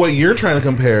think what you're trying to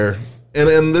compare,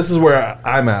 and this is where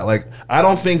I'm at. Like, I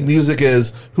don't think music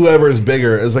is whoever is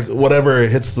bigger, is like whatever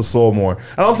hits the soul more.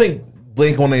 I don't think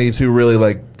Blink 182 really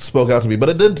like spoke out to me, but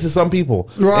it did to some people.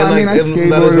 Well, And, I mean, I and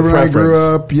that is a skateboarded when I grew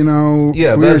preference. up. You know,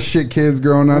 Yeah, we were that's- shit kids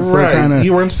growing up, so Right. kind of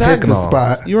You were in hit Saginaw. the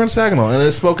spot. You were in Saginaw, and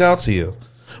it spoke out to you.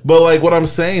 But like what I'm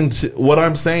saying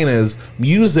is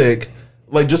music.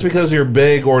 Like just because you're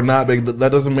big or not big,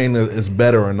 that doesn't mean that it's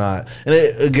better or not. And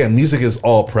again, music is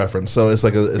all preference, so it's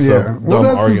like a dumb Well,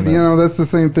 argument. that's the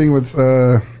same thing with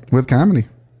comedy.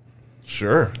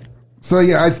 Sure. So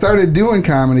yeah, I started doing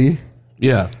comedy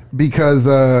Yeah. because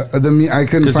I couldn't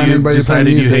Because find you anybody to play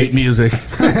decided you music. hate music.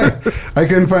 I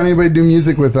couldn't find anybody to do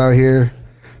music with out here,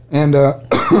 and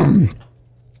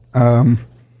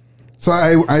so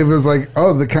I was like,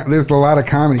 oh, there's a lot of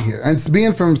comedy here. And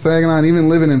being from Saginaw and even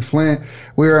living in Flint,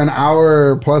 we were an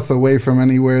hour plus away from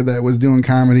anywhere that was doing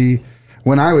comedy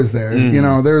when I was there. You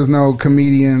know, there was no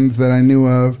comedians that I knew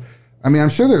of. I mean, I'm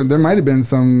sure there might have been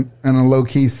some in a low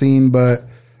key scene, but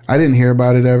I didn't hear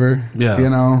about it ever. Yeah. You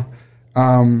know.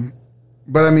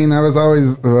 But I mean, I was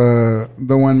always the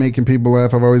one making people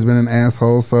laugh. I've always been an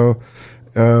asshole, so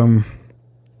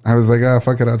I was like, oh,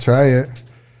 fuck it, I'll try it.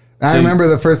 I remember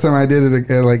the first time I did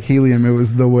it at like Helium, it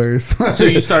was the worst. So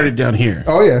you started down here.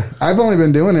 Oh yeah, I've only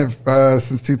been doing it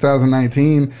since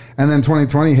 2019, and then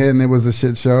 2020 hit and it was a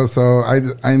shit show. So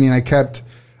I mean, I kept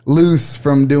loose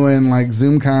from doing like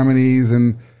Zoom comedies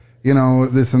and you know,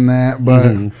 this and that.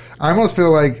 But I almost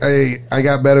feel like I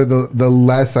got better the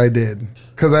less I did.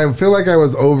 Because I feel like I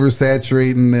was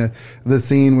oversaturating the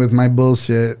scene with my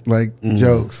bullshit, like,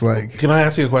 jokes. Like, Can I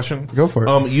ask you a question? Go for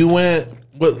it. You went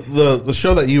with the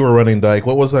show that you were running, Dyke.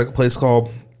 What was that place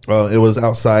called? It was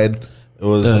outside. It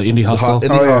was Indie Hostel.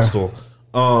 Indie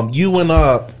Hostel. You went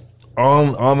up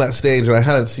on that stage, and I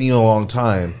hadn't seen you in a long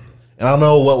time, and I don't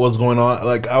know what was going on.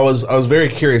 Like, I was very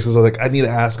curious because I was like, I need to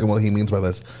ask him what he means by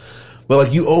this. But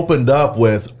like, you opened up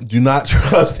with, do not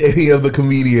trust any of the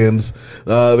comedians.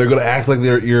 They're going to act like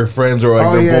they're your friends or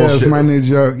like they're bullshit. That's my new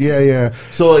joke. Yeah.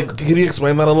 So like, can you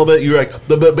explain that a little bit? You were like,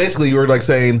 but basically you were like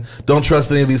saying, don't trust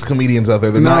any of these comedians out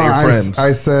there. They're not your friends.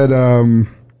 I said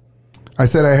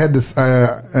I had to.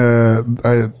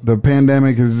 The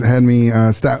pandemic has had me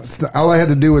stop. All I had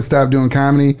to do was stop doing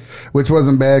comedy, which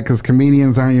wasn't bad because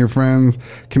comedians aren't your friends.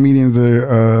 Comedians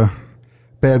are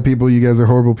bad people. You guys are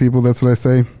horrible people. That's what I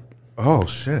say. Oh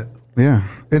shit! Yeah,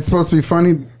 it's supposed to be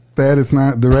funny. That it's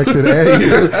not directed at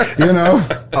you. You know.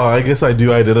 Oh, I guess I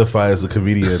do identify as a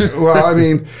comedian. Well, I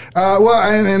mean,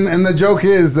 and the joke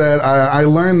is that I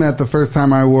learned that the first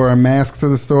time I wore a mask to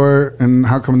the store, and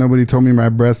how come nobody told me my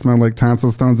breath smelled like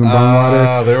tonsil stones and bone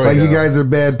water? There we like, go. you guys are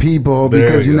bad people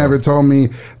because you never told me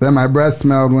that my breath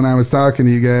smelled when I was talking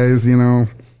to you guys, you know.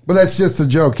 But that's just a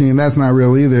joke. I mean, that's not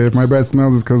real either. If my breath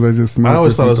smells, it's because I just smelled. I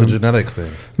always thought it was a genetic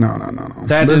thing. No.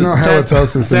 There's no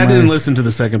halitosis. That didn't listen to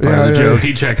the second part of the joke.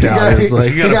 He checked out. He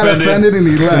got offended and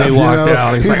he left. And he walked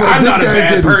out. He's like, I'm not a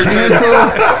bad person.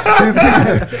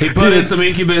 He put in some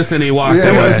Incubus and he walked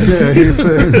away. Shit. He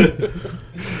said,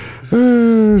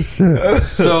 oh, shit.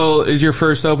 So, is your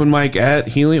first open mic at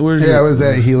Helium? I was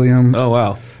at Helium. Oh,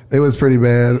 wow. It was pretty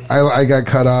bad. I got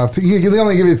cut off. They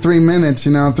only give you 3 minutes,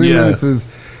 you know. 3 minutes is,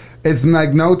 it's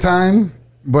like no time.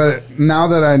 But now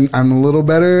that I'm a little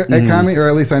better at comedy, or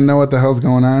at least I know what the hell's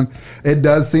going on, it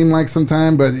does seem like some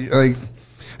time. But like,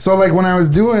 so like when I was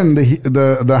doing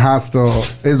the hostel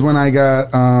is when I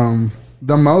got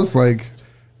the most like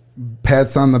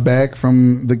pats on the back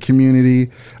from the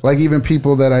community. Like, even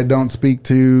people that I don't speak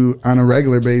to on a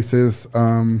regular basis,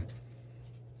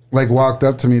 like, walked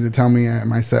up to me to tell me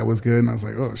my set was good, and I was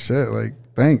like, oh shit, like,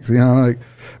 thanks, you know, like.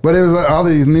 But it was like all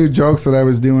these new jokes that I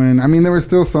was doing. I mean, there were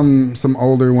still some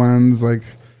older ones, like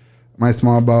my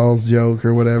small balls joke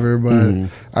or whatever. But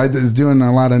I was doing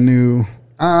a lot of new.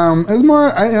 It was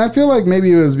more. I feel like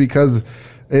maybe it was because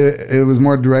it was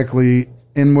more directly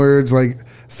inwards, like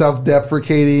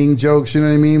self-deprecating jokes. You know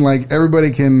what I mean? Like,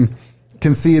 everybody can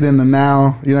see it in the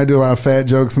now. You know, I do a lot of fat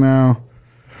jokes now.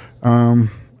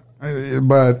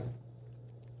 But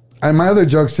my other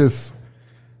jokes just.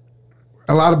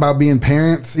 A lot about being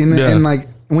parents, and like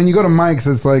when you go to mics,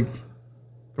 it's like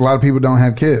a lot of people don't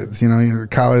have kids. You know, you're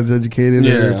college educated,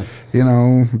 or you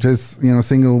know, just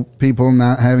single people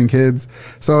not having kids.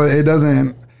 So it's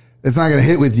not gonna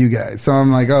hit with you guys. So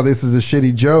I'm like, oh, this is a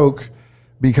shitty joke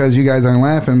because you guys aren't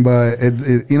laughing. But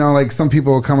it like some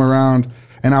people will come around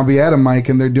and I'll be at a mic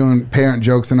and they're doing parent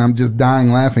jokes and I'm just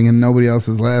dying laughing and nobody else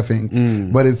is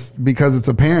laughing. But it's because it's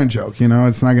a parent joke. You know,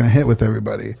 it's not gonna hit with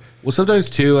everybody. Well, sometimes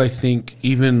too, I think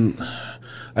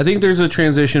there's a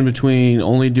transition between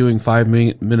only doing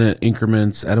 5-minute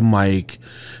increments at a mic,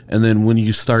 and then when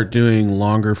you start doing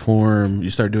longer form, you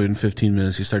start doing 15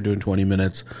 minutes, you start doing 20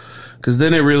 minutes, because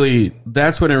then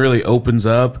that's when it really opens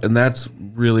up, and that's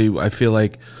really, I feel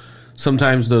like,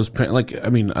 sometimes those, like, I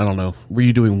mean, I don't know, were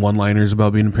you doing one-liners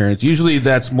about being a parent? Usually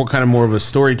that's more of a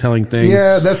storytelling thing.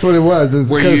 Yeah, that's what it was. It's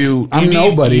where I'm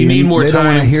nobody. You need more they time.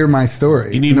 Don't want to hear my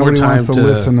story. You need Nobody more time wants to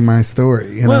listen to my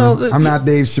story. You know? I'm not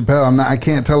Dave Chappelle. I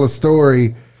can't tell a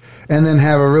story and then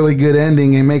have a really good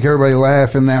ending and make everybody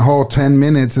laugh, and that whole 10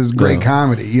 minutes is great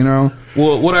comedy, you know?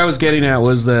 Well, what I was getting at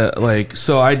was that, like,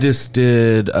 so I just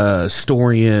did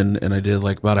Storian, and I did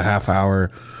like about a half hour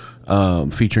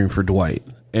featuring for Dwight.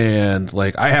 And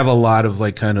like, I have a lot of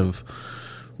like kind of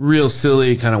real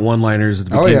silly kind of one-liners at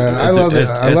the beginning. I love that.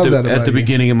 I love that at the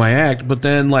beginning of my act. But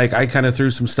then like I kind of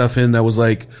threw some stuff in that was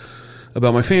like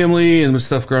about my family and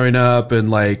stuff growing up.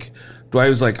 And like Dwight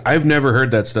was like, I've never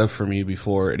heard that stuff from you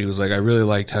before. And he was like, I really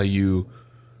liked how you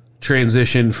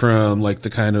transitioned from like the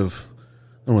kind of,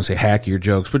 I don't want to say hackier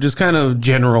jokes, but just kind of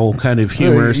general kind of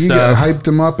humor stuff. You hyped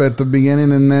them up at the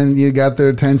beginning, and then you got their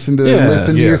attention to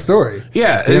listen to your story.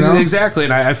 Yeah, exactly.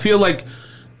 And I feel like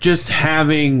just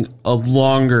having a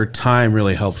longer time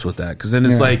really helps with that, because then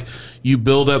it's Yeah. like you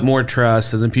build up more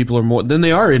trust, and then people are more. Then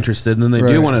they are interested, and then they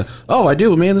Right. do want to. Oh, I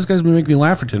do, man. This guy's been making me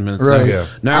laugh for 10 minutes. Right. Now, Yeah.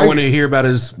 now I want to hear about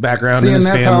his background See, and and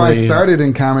his that's family. how I started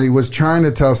in comedy, was trying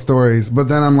to tell stories. But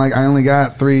then I'm like, I only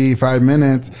got 3-5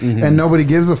 minutes, and nobody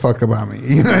gives a fuck about me.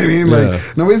 You know what I mean? Yeah. Like,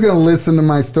 nobody's gonna listen to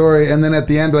my story, and then at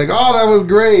the end, be like, oh, that was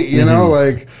great. You know,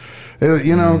 like,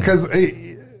 you know, because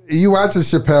you watch a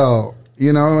Chappelle.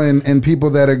 You know, and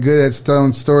people that are good at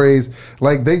telling stories,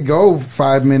 like they go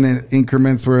 5-minute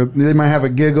increments where they might have a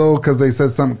giggle because they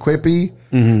said something quippy,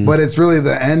 but it's really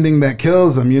the ending that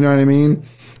kills them. You know what I mean?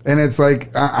 And it's like,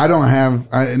 I don't have,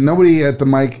 nobody at the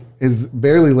mic is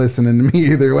barely listening to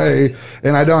me either way.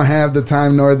 And I don't have the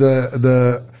time nor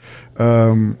the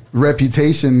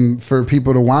reputation for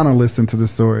people to want to listen to the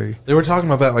story. They were talking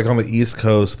about that, like on the East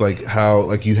Coast, like how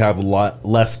like you have a lot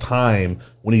less time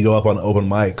when you go up on open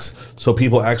mics, so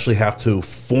people actually have to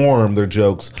form their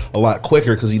jokes a lot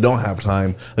quicker because you don't have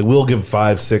time. Like we'll give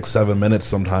 5, 6, 7 minutes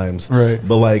sometimes, Right.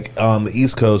 But like on the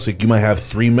East Coast, like, you might have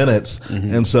 3 minutes,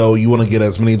 and so you want to get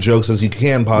as many jokes as you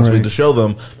can possibly Right. to show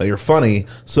them that you're funny.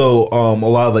 So a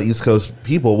lot of the East Coast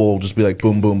people will just be like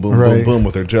boom, boom, boom, Right. boom, boom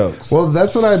with their jokes. Well,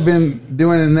 that's what I've been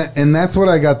doing, and that's what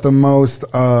I got the most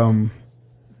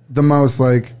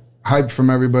like hype from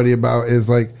everybody about, is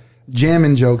like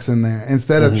jamming jokes in there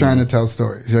instead of trying to tell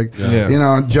stories. Like, Yeah. you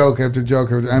know, joke after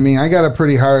joke. I mean, I got a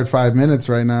pretty hard 5 minutes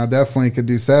right now. Definitely could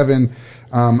do 7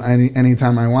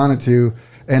 anytime I wanted to.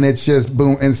 And it's just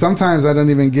boom. And sometimes I don't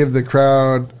even give the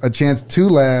crowd a chance to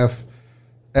laugh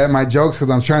at my jokes because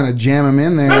I'm trying to jam them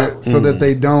in there so that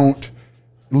they don't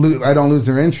I don't lose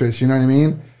their interest. You know what I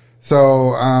mean?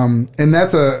 So, and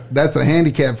that's a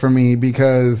handicap for me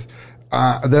because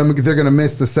they're going to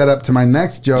miss the setup to my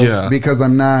next joke Yeah. because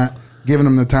I'm not giving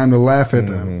them the time to laugh at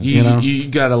them. You know? You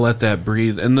got to let that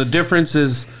breathe. And the difference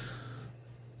is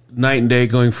night and day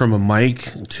going from a mic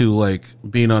to like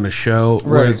being on a show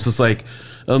where Right. it's just like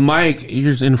a mic,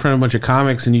 you're in front of a bunch of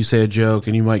comics and you say a joke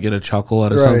and you might get a chuckle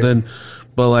out of Right. something.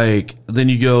 But like, then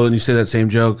you go and you say that same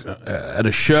joke at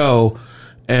a show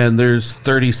and there's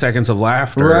 30 seconds of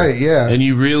laughter. Right, yeah. And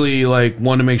you really like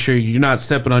want to make sure you're not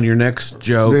stepping on your next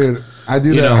joke. Dude, I do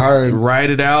You that know, hard. Write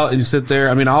it out and you sit there.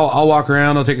 I mean, I'll walk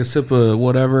around. I'll take a sip of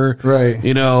whatever. Right.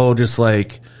 You know, just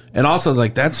like, and also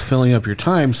like that's filling up your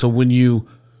time. So when you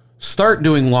start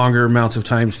doing longer amounts of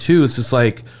times too, it's just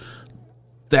like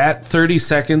that 30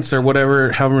 seconds or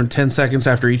whatever, however 10 seconds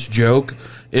after each joke,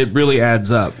 it really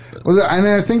adds up. Well, and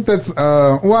I think that's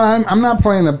well. I'm not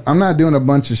I'm not doing a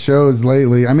bunch of shows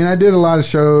lately. I mean, I did a lot of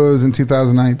shows in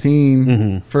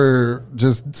 2019 for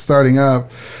just starting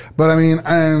up, but I mean,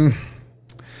 I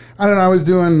don't know. I was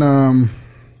doing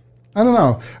I don't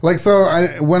know. Like, so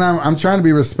when I'm trying to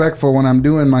be respectful when I'm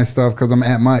doing my stuff because I'm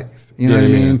at mics. You know Yeah,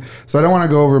 what I yeah. mean? So I don't want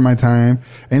to go over my time.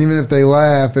 And even if they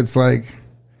laugh, it's like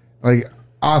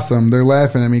awesome. They're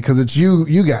laughing at me because it's you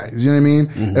guys. You know what I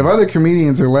mean? If other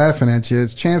comedians are laughing at you,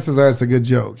 chances are it's a good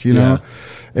joke. You know?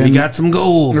 Yeah. You got some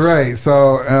gold. Right.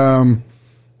 So,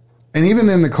 and even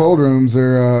in the cold rooms,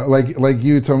 or like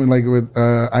you told me, like with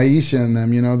Aisha and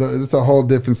them, you know, it's a whole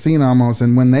different scene almost.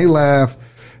 And when they laugh,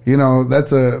 you know,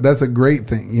 that's a great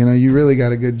thing. You know, you really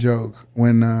got a good joke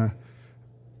when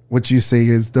what you see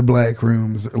is the black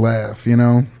rooms laugh. You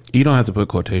know. You don't have to put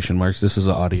quotation marks. This is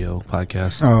an audio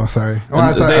podcast. Oh, sorry. Oh,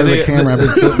 I thought They- as they- a camera, I've been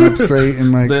sitting up straight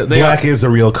and like. They Black are, is a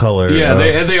real color. yeah,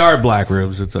 they are black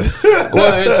rooms. It's a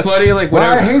well, it's funny. Like well,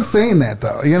 whenever, I hate saying that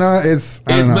though. You know, it's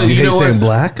I don't know. but You you hate know saying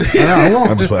what? black? I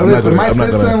won't. I'm just- I'm not Listen, gonna- my I'm not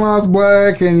gonna- sister-in-law's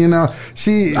black, and you know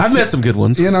I've met some good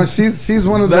ones. You know, she's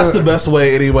one of That's the best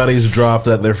way anybody's dropped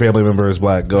that their family member is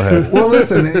black. Go ahead. Well,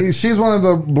 listen, she's one of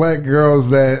the black girls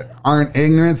that aren't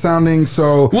ignorant sounding.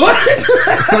 So, What?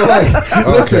 so like,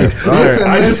 listen, listen,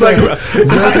 I just listen, like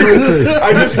just listen.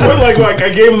 I just put like I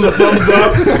gave him the thumbs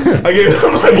up. I gave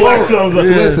him my black thumbs up.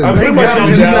 Listen, I'm putting my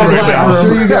thumbs down right now. I'm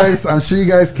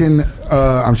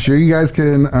sure you guys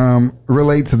can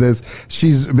relate to this.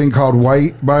 She's been called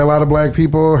white by a lot of black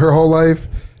people her whole life.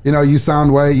 You know, you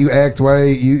sound white, you act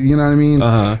white, you know what I mean?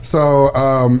 So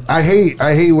I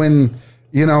hate when,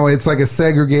 you know, it's like a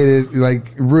segregated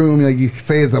like room, like you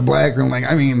say it's a black room. Like,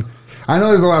 I mean, I know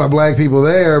there's a lot of black people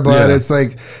there, but Yeah. it's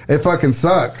like it fucking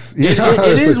sucks. You It- know?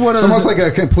 it is one it's of almost the- like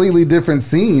a completely different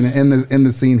scene in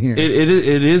the scene here. It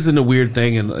isn't a weird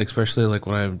thing, and especially like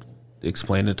when I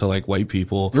explain it to like white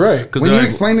people, Right. When you like,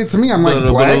 explained it to me, I'm like,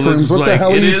 No, black it's rooms? What the like,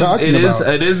 hell are it you is- talking it is-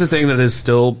 about? It is a thing that is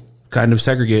still kind of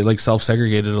segregated, like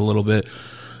self-segregated a little bit.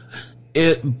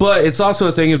 But it's also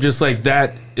a thing of just like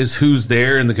that is who's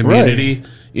there in the community,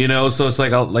 you know. So it's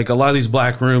like a lot of these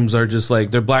black rooms are just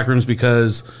like they're black rooms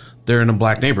because they're in a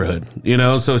black neighborhood, you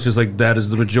know? So it's just like that is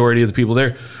the majority of the people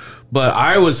there. But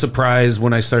I was surprised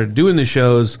when I started doing the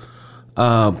shows,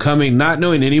 coming, not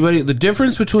knowing anybody. The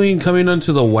difference between coming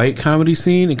onto the white comedy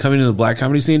scene and coming into the black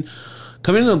comedy scene,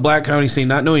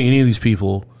 not knowing any of these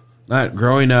people, not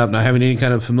growing up, not having any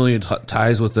kind of familiar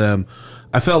ties with them,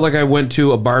 I felt like I went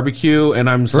to a barbecue and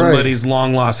I'm somebody's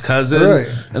long lost cousin,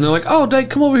 and they're like, "Oh, Dyke,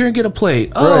 come over here and get a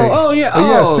plate." Oh yeah,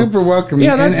 yeah, super welcoming.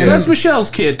 Yeah, that's Michelle's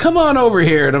kid. Come on over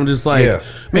here. And I'm just like,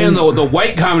 man, the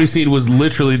white comedy scene was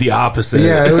literally the opposite.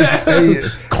 Yeah, it was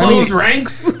closed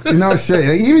ranks. No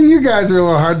shit. Even you guys are a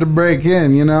little hard to break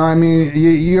in. You know, I mean,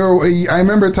 I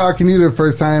remember talking to you the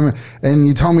first time, and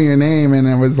you told me your name, and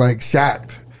I was like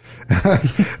shocked.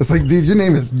 It's like, dude, your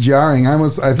name is jarring. I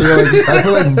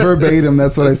feel like verbatim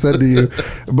that's what I said to you.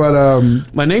 But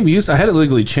my name I had it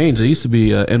legally changed. It used to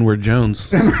be N-word Jones.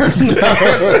 N-word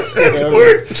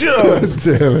Jones.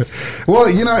 Damn it. Well,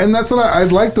 you know, and that's what I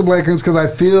like the black rooms because I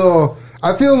feel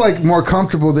like more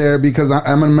comfortable there because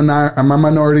I'm a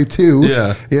minority too.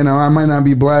 Yeah. You know, I might not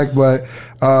be black, but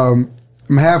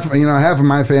half of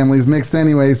my family is mixed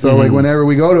anyway. So like whenever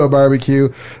we go to a barbecue,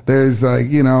 there's like,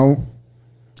 you know,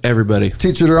 everybody.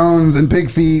 Chicharrones and pig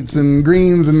feet and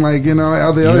greens and like, you know,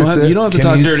 all the other shit. You don't have to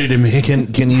talk dirty to me.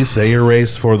 Can you say your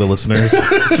race for the listeners?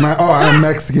 I'm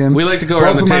Mexican. We like to go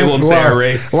around the table and say our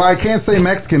race. Well, I can't say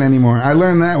Mexican anymore. I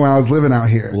learned that when I was living out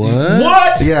here.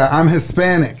 What? Yeah, I'm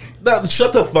Hispanic. No,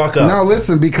 shut the fuck up. No,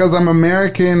 listen, because I'm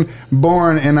American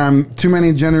born and I'm too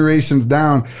many generations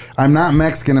down, I'm not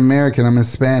Mexican American, I'm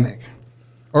Hispanic.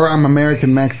 Or I'm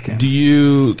American Mexican. Do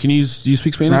you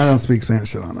speak Spanish? I don't speak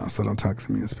Spanish. I don't know, so don't talk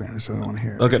to me in Spanish. I don't want to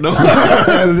hear it. Okay, no.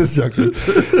 I was just joking.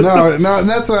 No,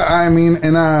 that's what I mean.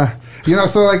 And, you know,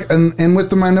 so like, and with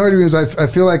the minority rooms, I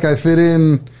feel like I fit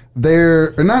in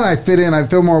there, or not I fit in, I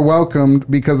feel more welcomed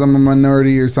because I'm a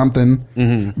minority or something.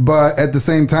 Mm-hmm. But at the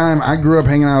same time, I grew up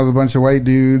hanging out with a bunch of white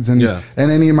dudes and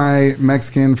any of my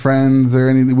Mexican friends or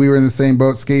we were in the same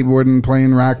boat, skateboarding,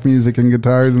 playing rock music and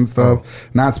guitars and stuff,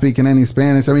 not speaking any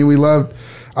Spanish. I mean, we loved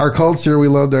our culture, we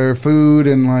loved our food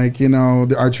and like, you know,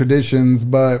 our traditions,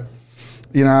 but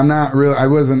you know, I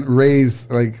wasn't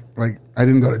raised like I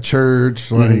didn't go to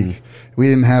church, like we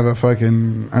didn't have a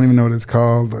fucking, I don't even know what it's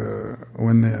called,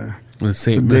 when the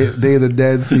Day of the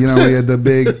Dead, you know, we had the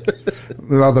big,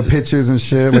 with all the pictures and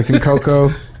shit, like in Coco.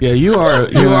 Yeah, you are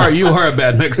a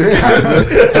bad Mexican.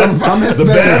 I'm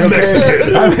Hispanic,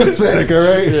 okay? I'm Hispanic, all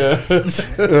right? Yeah.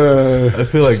 I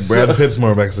feel like Brad Pitt's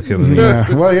more Mexican than you.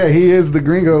 Yeah, well, yeah, he is the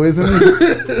gringo, isn't he?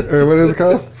 Or what is it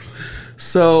called?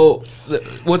 So,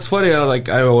 what's funny, I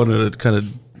wanted to kind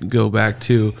of go back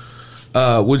to,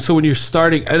 when you're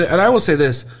starting, and I will say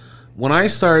this, when I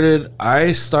started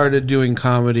doing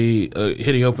comedy,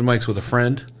 hitting open mics with a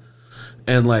friend,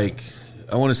 and like,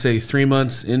 I want to say 3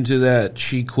 months into that,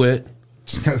 she quit.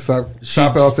 Stop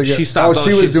it altogether. She stopped.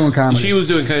 She was doing comedy. She was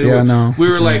doing comedy. Yeah, no. We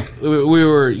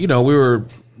were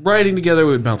writing together,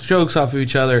 we would bounce jokes off of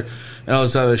each other, and all of a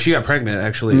sudden, she got pregnant,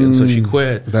 actually, and so she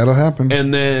quit. That'll happen.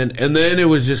 And then it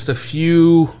was just a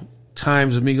few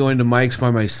times of me going to mics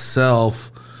by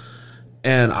myself,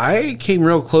 and I came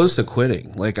real close to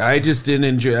quitting. Like, I just didn't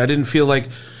enjoy, I didn't feel like,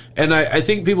 and I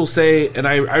think people say, and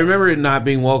I remember it not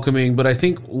being welcoming, but I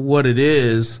think what it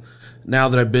is, now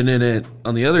that I've been in it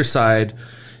on the other side,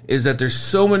 is that there's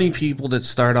so many people that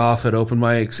start off at open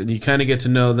mics and you kind of get to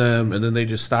know them and then they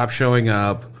just stop showing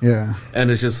up. Yeah.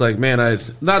 And it's just like, man,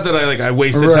 not that I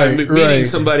wasted time meeting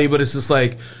somebody, but it's just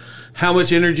like, how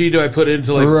much energy do I put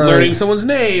into like learning someone's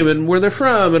name and where they're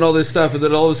from and all this stuff, and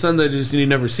then all of a sudden you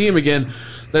never see them again.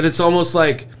 That it's almost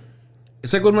like,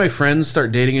 it's like when my friends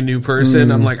start dating a new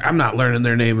person, I'm like, I'm not learning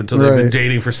their name until they've been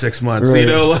dating for 6 months. You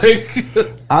know, like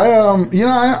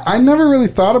I never really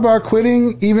thought about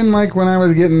quitting, even like when I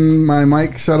was getting my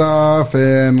mic shut off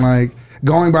and like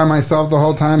going by myself the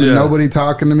whole time and nobody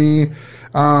talking to me.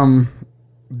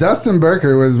 Dustin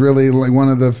Burker was really like one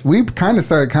of the, we kind of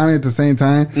started comedy at the same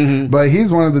time, but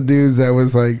he's one of the dudes that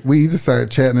was like, we just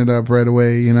started chatting it up right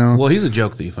away, you know. Well, he's a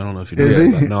joke thief. I don't know if you know is that.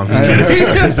 He? But no, I'm just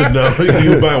kidding. He said, no,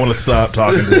 you might want to stop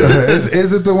talking to him.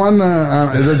 Is it the one,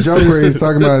 the joke where he's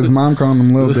talking about his mom calling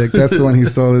him Little Dick? That's the one he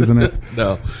stole, isn't it?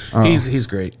 No, he's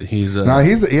great. He's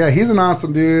he's an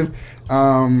awesome dude.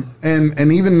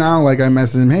 And even now, like I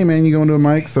message him, hey man, you going to a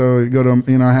mic? So go to,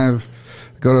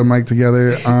 go to a mic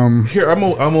together. Here,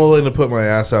 I'm willing to put my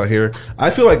ass out here.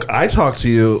 I feel like I talked to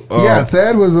you.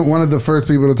 Thad was one of the first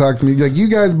people to talk to me. Like, you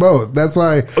guys both. That's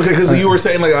why. Okay, because you were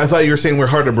saying, like, I thought you were saying we're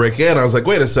hard to break in. I was like,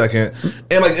 wait a second.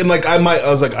 I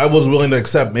was willing to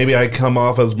accept maybe I come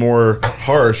off as more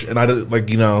harsh, and I didn't,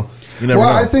 like, you know. You never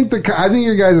Well, know. I think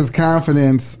your guys'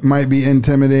 confidence might be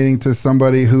intimidating to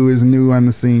somebody who is new on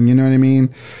the scene. You know what I mean?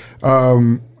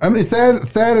 I mean,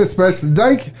 Thad especially.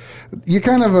 Dyke, you're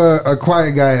kind of a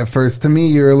quiet guy at first. To me,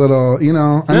 you're a little,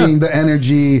 I mean, the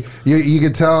energy, you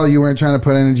could tell you weren't trying to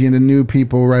put energy into new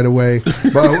people right away.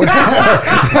 But,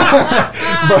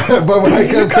 but when I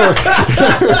kept coming,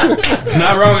 It's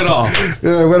not wrong at all.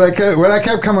 when I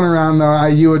kept coming around, though,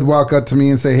 you would walk up to me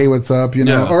and say, hey, what's up?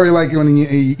 Yeah. Or like when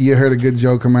you heard a good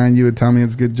joke of mine, you would tell me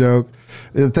it's a good joke.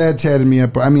 Thad chatted me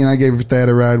up. I mean, I gave Thad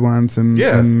a ride once,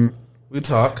 and we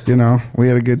talk. we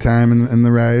had a good time in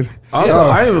the ride. Also,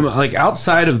 I am like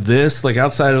outside of this, like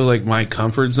outside of like my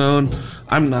comfort zone.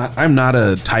 I'm not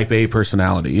a type A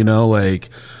personality. Like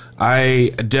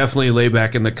I definitely lay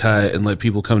back in the cut and let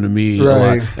people come to me. A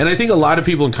Right. lot. And I think a lot of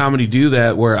people in comedy do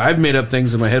that. Where I've made up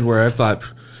things in my head where I've thought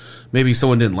maybe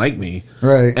someone didn't like me.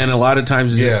 Right. And a lot of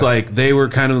times it's just Yeah. like they were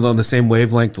kind of on the same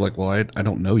wavelength. Like, well, I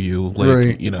don't know you. Like,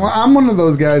 Right. Well, I'm one of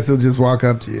those guys that'll just walk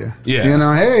up to you. Yeah.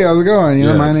 Hey, how's it going?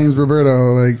 Yeah. My name's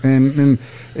Roberto. Like, and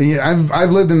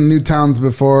I've lived in new towns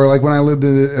before. Like when I lived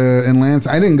in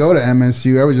Lansing, I didn't go to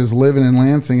MSU. I was just living in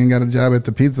Lansing and got a job at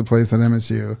the pizza place at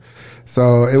MSU.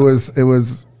 So it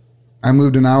was. I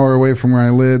moved an hour away from where I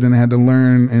lived and had to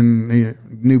learn and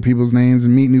new people's names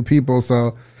and meet new people.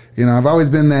 So. I've always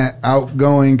been that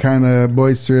outgoing kind of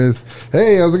boisterous.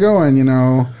 Hey, how's it going?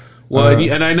 Well,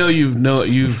 and I know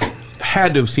you've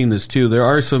had to have seen this too. There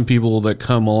are some people that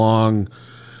come along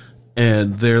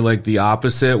and they're like the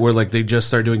opposite, where like they just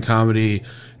start doing comedy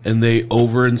and they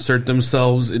over insert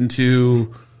themselves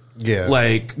into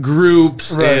like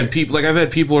groups Right. and people. Like I've had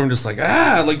people where I'm just like,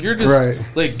 like you're just Right.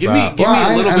 like give Stop. me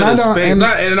a little bit of space. And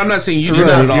I'm not saying you do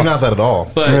that at all. You're not that at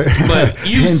all. But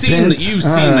you've seen Intense.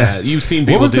 that. You've seen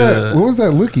people what was do that? What was that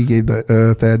look you gave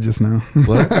Thad just now?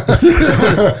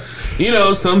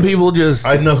 Some people just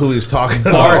I know who he's talking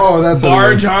about. Oh, that's what it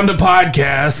barge is. onto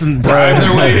podcasts and bribe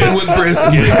their way in with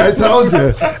brisket. I told you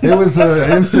it was the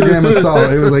Instagram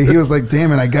assault. It was like he was like,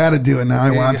 "Damn it, I got to do it now.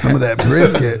 I want some of that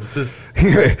brisket."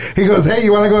 He goes, "Hey,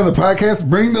 you want to go on the podcast?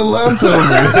 Bring the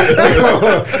leftovers."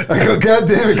 I go, "God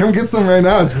damn it, come get some right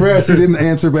now. It's fresh." He didn't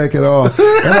answer back at all. And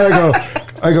then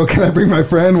I go, "Can I bring my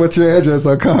friend? What's your address?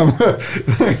 I'll come."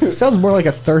 It sounds more like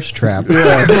a thirst trap.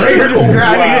 Yeah. You're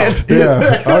describing it.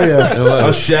 Yeah. Oh yeah.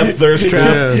 A chef thirst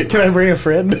trap. Yeah. Can I bring a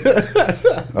friend?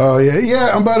 Oh yeah.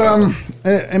 Yeah. But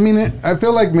I mean, I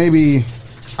feel like maybe.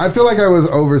 I feel like I was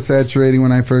oversaturating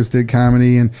when I first did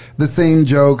comedy and the same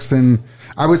jokes, and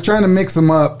I was trying to mix them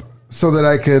up so that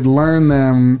I could learn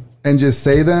them and just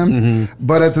say them,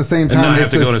 but at the same not time, have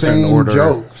it's to go in the a certain same order.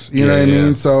 jokes. You know Yeah, what I yeah.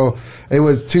 mean? So it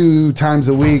was 2 times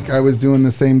a week I was doing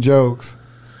the same jokes.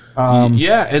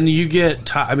 Yeah, and you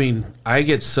get. I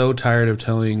get so tired of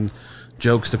telling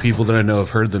jokes to people that I know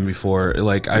have heard them before.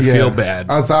 Like I Yeah, feel bad.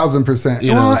 1,000%.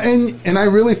 You know? Well, and I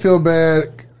really feel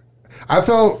bad. I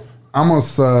felt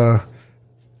almost an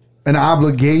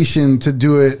obligation to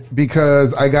do it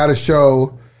because I got a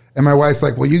show. And my wife's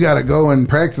like, well, you got to go and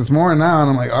practice more now. And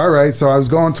I'm like, all right. So I was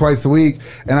going twice a week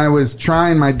and I was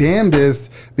trying my damnedest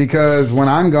because when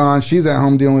I'm gone, she's at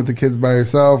home dealing with the kids by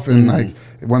herself. And like,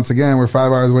 once again, we're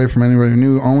 5 hours away from anybody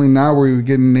new. Only now we're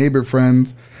getting neighbor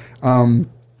friends in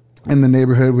the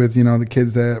neighborhood with, the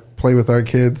kids that play with our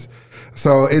kids.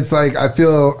 So it's like, I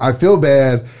feel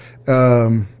bad,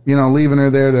 leaving her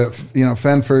there to,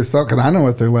 fend for herself. Cause I know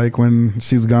what they're like when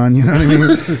she's gone. You know what I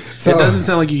mean? So it doesn't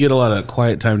sound like you get a lot of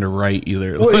quiet time to write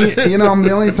either. well, the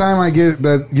only time I get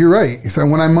that, you're right. So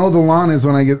when I mow the lawn is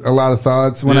when I get a lot of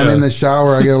thoughts. When I'm Yeah. in the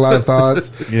shower, I get a lot of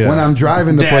thoughts. Yeah. When I'm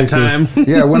driving to Dad places, time.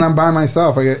 yeah. When I'm by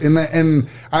myself, I get and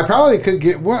I probably could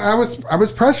get. Well, I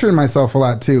was pressuring myself a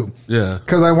lot too. Yeah.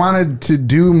 because I wanted to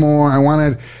do more. I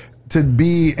wanted to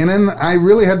be, and then I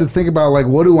really had to think about like,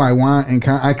 what do I want? And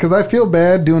because I feel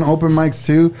bad doing open mics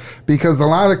too, because a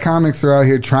lot of comics are out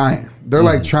here trying. They're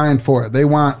like trying for it.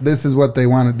 This is what they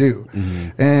want to do.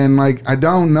 And like, I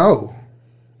don't know.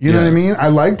 You know Yeah. what I mean? I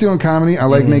like doing comedy. I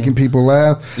like making people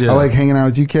laugh. Yeah. I like hanging out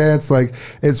with you cats. Like,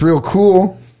 it's real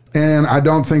cool. And I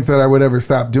don't think that I would ever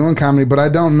stop doing comedy, but I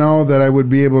don't know that I would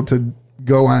be able to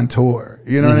go on tour.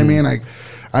 You know what I mean? Like,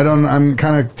 I'm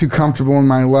kind of too comfortable in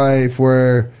my life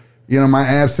where, my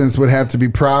absence would have to be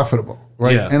profitable.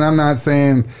 Like, Yeah. and I'm not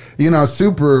saying,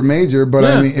 super major, but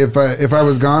I Yeah. mean, if I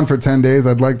was gone for 10 days,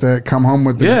 I'd like to come home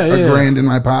with a grand in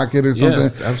my pocket or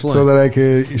something, absolutely. so that I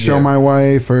could show my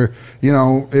wife, or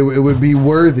it would be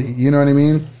worthy. You know what I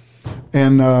mean?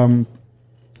 And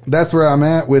that's where I'm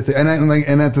at with it.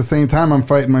 And at the same time, I'm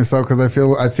fighting myself because I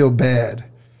feel bad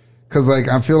because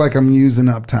I feel like I'm using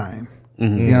up time,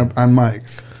 on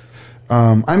mics.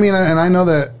 And I know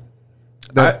that.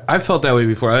 I've felt that way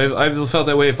before. I've felt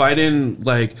that way if I didn't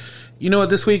like, you know what,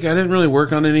 this week I didn't really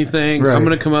work on anything. Right. I'm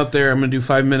going to come up there. I'm going to do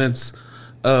 5 minutes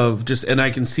of just, and I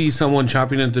can see someone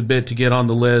chopping at the bit to get on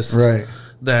the list Right.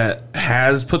 that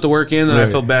has put the work in, and I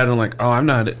Right. feel bad. I'm like, oh, I'm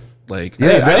not like, Yeah,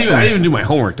 I didn't definitely. even do my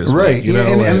homework this Right. week. You know,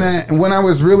 and like- then when I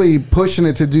was really pushing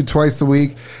it to do twice a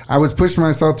week, I was pushing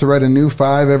myself to write a new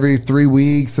 5 every 3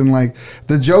 weeks. And like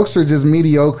the jokes are just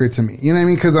mediocre to me. You know what I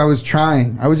mean? Because I was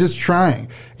trying. I was just trying.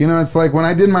 You know, it's like when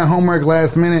I did my homework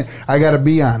last minute, I got a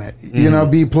B on it. You know,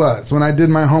 B plus. When I did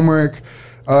my homework,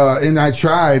 and I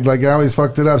tried, like I always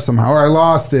fucked it up somehow, or I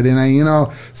lost it, and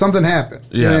something happened.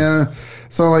 Yeah. You know?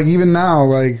 So like even now,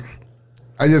 like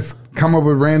I just come up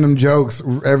with random jokes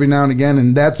every now and again,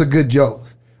 and that's a good joke.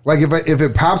 Like if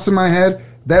it pops in my head,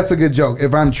 that's a good joke.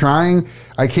 If I'm trying,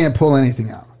 I can't pull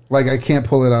anything out. Like I can't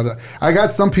pull it out. I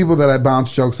got some people that I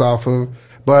bounce jokes off of,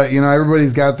 but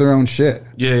everybody's got their own shit.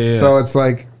 Yeah. So it's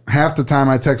like half the time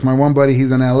I text my one buddy.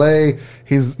 He's in LA.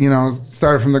 He's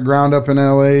started from the ground up in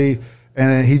LA,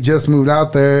 and he just moved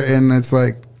out there, and it's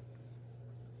like,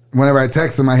 whenever I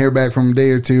text him, I hear back from a day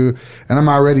or two, and I'm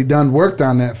already worked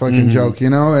on that fucking joke,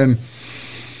 and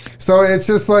so it's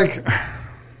just like,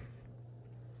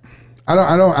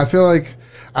 I feel like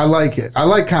I like it. I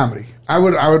like comedy. I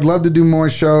would love to do more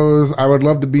shows. I would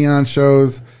love to be on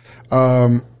shows.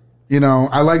 I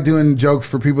like doing jokes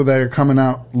for people that are coming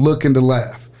out looking to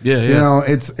laugh. Yeah.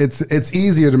 It's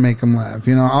easier to make them laugh.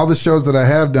 All the shows that I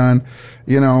have done,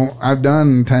 I've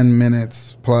done 10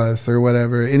 minutes plus or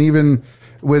whatever, and even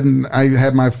when I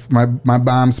have my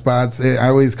bomb spots, I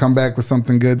always come back with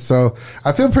something good. So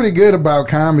I feel pretty good about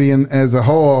comedy as a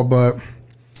whole, but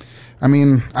I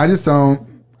mean, I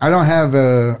don't have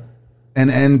an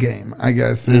end game, I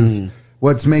guess, is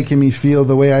what's making me feel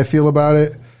the way I feel about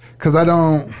it. Cause I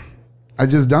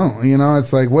just don't,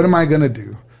 it's like, what am I going to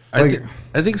do? Like,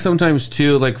 I think sometimes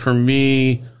too, like for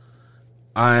me,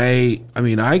 I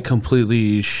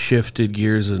completely shifted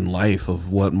gears in life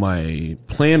of what my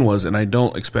plan was, and I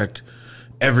don't expect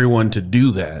everyone to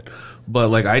do that. But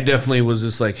like I definitely was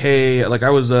just like, hey, like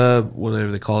I was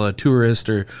whatever they call it, a tourist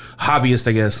or hobbyist,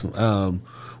 I guess.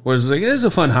 Where it's like, it is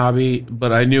a fun hobby,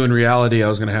 but I knew in reality I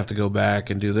was gonna have to go back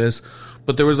and do this.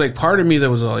 But there was like part of me that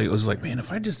was like, man,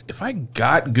 if I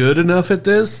got good enough at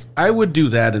this, I would do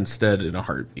that instead in a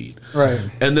heartbeat. Right.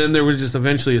 And then there was just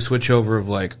eventually a switch over of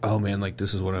like, oh man, like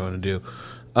this is what I want to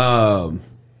do.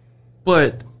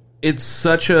 But it's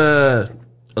such a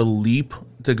leap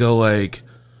to go like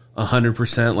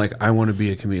 100%. Like I want to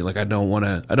be a comedian. Like I don't want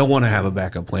to have a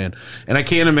backup plan. And I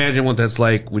can't imagine what that's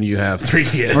like when you have 3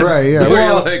 kids. right. Yeah. Where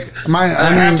Well, you're like, I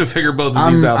have to figure both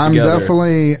of these out I'm together.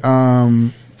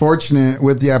 definitely fortunate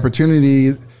with the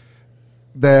opportunity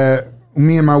that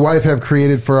me and my wife have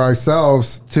created for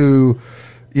ourselves to,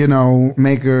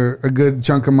 make a good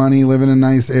chunk of money, live in a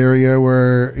nice area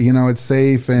where, it's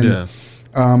safe and Yeah.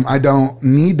 I don't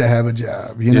need to have a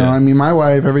job. Yeah. I mean, my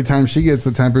wife, every time she gets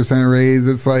a 10% raise,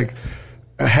 it's like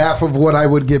half of what I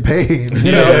would get paid.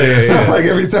 So like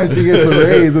every time she gets a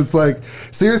raise, it's like,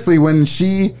 seriously, when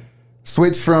she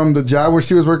switched from the job where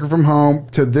she was working from home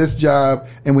to this job,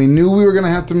 and we knew we were going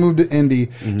to have to move to Indy,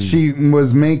 she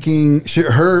was making,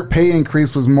 her pay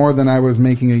increase was more than I was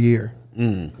making a year.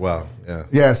 Wow. Yeah.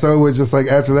 Yeah, so it was just like,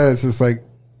 after that, it's just like,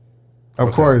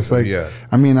 of course, like, yeah.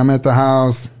 I mean, I'm at the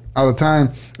house all the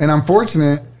time, and I'm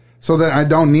fortunate so that I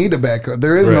don't need a backup.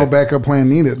 There is no Right. backup plan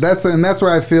needed. That's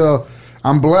where I feel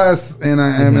I'm blessed, and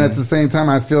and at the same time,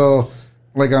 I feel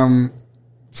like I'm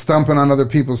stumping on other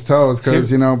people's toes because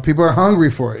people are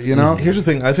hungry for it. Here's the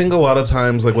thing. I think a lot of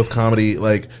times, like with comedy,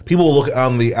 like people look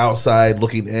on the outside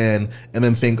looking in and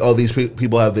then think, oh, these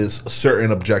people have this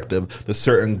certain objective, this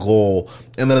certain goal.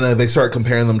 And then they start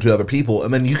comparing them to other people.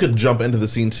 And then you could jump into the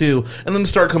scene too and then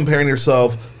start comparing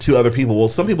yourself to other people. Well,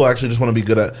 some people actually just want to be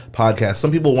good at podcasts.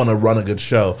 Some people want to run a good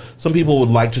show. Some people would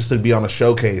like just to be on a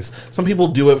showcase. Some people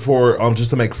do it for just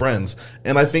to make friends.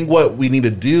 And I think what we need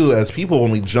to do as people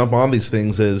when we jump on these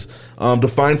things is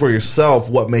define for yourself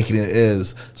what making it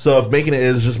is. So if making it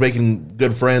is just making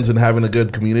good friends and having a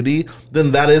good community,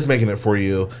 then that is making it for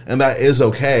you. And that is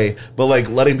okay. But like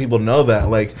letting people know that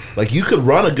like you could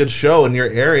run a good show in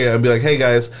your area and be like, hey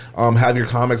guys, have your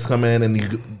comics come in and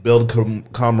you build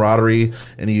camaraderie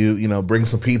and you bring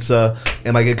some pizza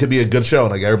and like it could be a good show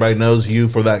and like everybody knows you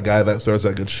for that guy that starts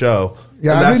that good show.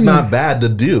 Yeah, and I've that's been- not bad to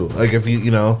do. Like if you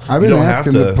I've been you don't have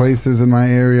asking to. the places in my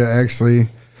area actually,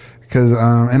 because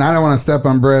and I don't want to step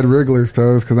on Brad Rigler's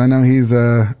toes because I know he's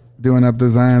doing up the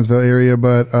Zionsville area,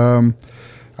 but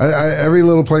every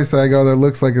little place that I go that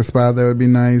looks like a spot that would be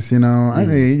nice, I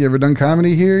mean, you ever done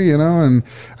comedy here, and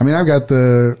I mean I've got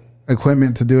the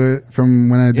equipment to do it from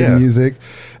when I did Yeah. music.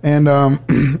 And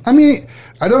I mean,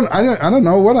 I don't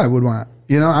know what I would want.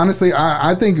 You know, honestly,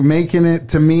 I think making it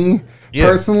to me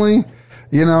personally,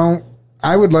 you know,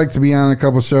 I would like to be on a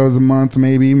couple shows a month,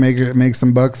 maybe make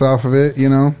some bucks off of it. You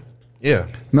know, Yeah.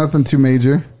 nothing too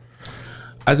major.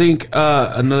 I think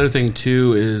another thing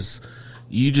too is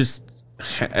you just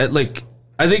like.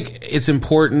 I think it's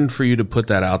important for you to put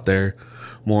that out there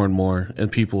more and more,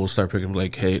 and people will start picking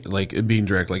like, hey, like being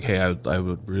direct, like, hey, I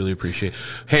would really appreciate.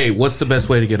 Hey, what's the best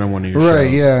way to get on one of your shows?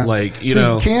 Right? Yeah. Like you See,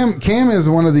 know, Cam is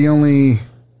one of the only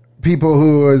people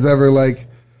who has ever like,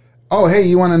 oh, hey,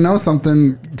 you want to know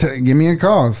something? Give me a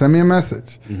call, send me a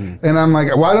message, and I'm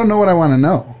like, well, I don't know what I want to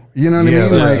know. You know what I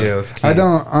mean? Like, that's key. I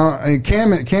don't. And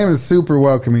Cam is super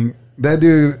welcoming. That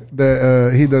dude,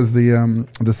 he does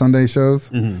the Sunday shows.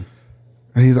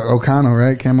 He's like O'Connell,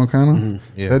 right? Cam O'Connell.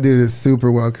 Yeah. That dude is super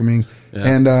welcoming,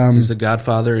 and he's the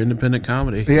godfather of independent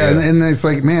comedy. yeah, and it's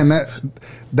like, man,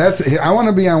 that's I want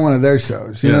to be on one of their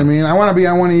shows. You know what I mean? I want to be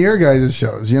on one of your guys'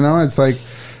 shows. You know, it's like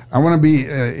I want to be,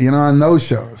 on those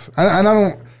shows. I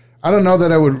don't know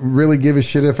that I would really give a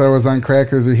shit if I was on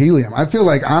Crackers or Helium. I feel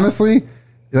like honestly,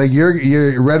 like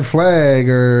your Red Flag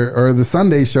or the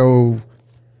Sunday show.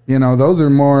 You know, those are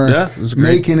more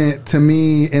making it to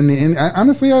me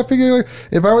honestly, I figured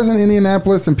if I was in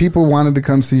Indianapolis and people wanted to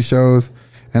come see shows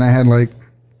and I had like,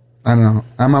 I don't know,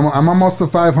 I'm almost to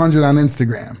 500 on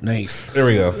Instagram. Nice. There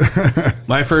we go.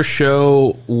 My first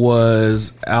show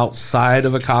was outside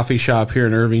of a coffee shop here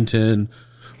in Irvington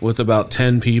with about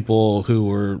 10 people who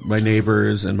were my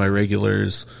neighbors and my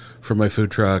regulars from my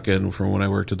food truck and from when I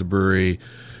worked at the brewery.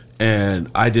 And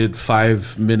I did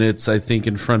 5 minutes, I think,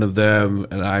 in front of them.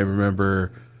 And I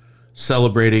remember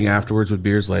celebrating afterwards with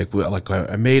beers like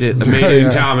I made it. I made it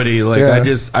in comedy. Like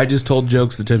I just told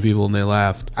jokes to 10 people and they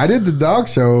laughed. I did the dog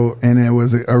show and it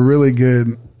was a really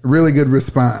good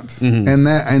response. And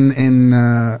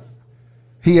that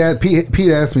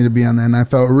Pete asked me to be on that, and I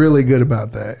felt really good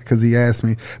about that because he asked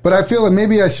me. But I feel like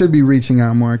maybe I should be reaching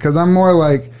out more because I'm more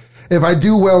like, if I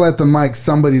do well at the mic,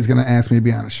 somebody's going to ask me to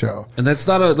be on a show. And that's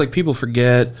not like people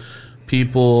forget.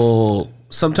 People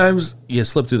sometimes you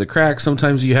slip through the cracks.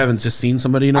 Sometimes you haven't just seen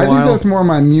somebody in a while. I think that's more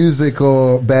my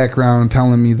musical background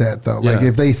telling me that, though. Like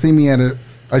if they see me at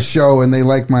a show and they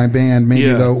like my band,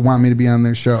 maybe they'll want me to be on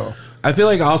their show. I feel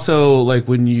like also like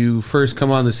when you first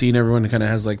come on the scene, everyone kind of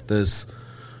has like this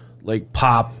like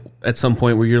pop at some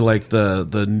point where you're like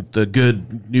the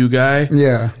good new guy.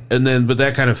 Yeah. And then but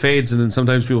that kind of fades and then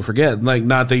sometimes people forget. Like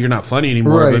not that you're not funny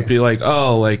anymore, Right. but be like,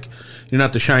 oh, like you're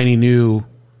not the shiny new,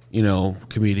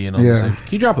 comedian. All Yeah. Can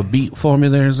you drop a beat for me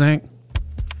there, Zach?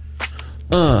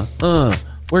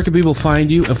 Where can people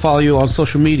find you and follow you on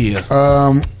social media?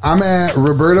 I'm at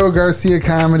Roberto Garcia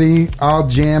Comedy, all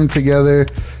jammed together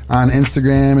on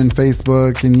Instagram and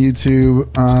Facebook and YouTube.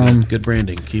 Good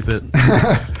branding. Keep it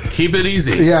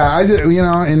easy. Yeah, I just,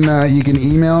 and you can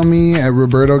email me at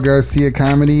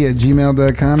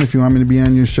robertogarciacomedy@gmail.com if you want me to be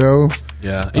on your show.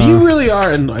 Yeah, and you really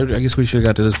are, and I guess we should have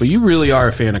got to this, but you really are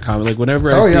a fan of comedy. Like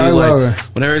whenever I see love it.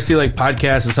 whenever I see like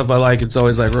podcasts and stuff I like, it's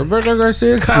always like Roberto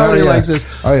Garcia Comedy likes this.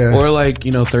 Oh, yeah. Or like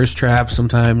Thirst Trap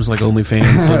sometimes, like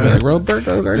OnlyFans, so like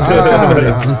Roberto Garcia Comedy.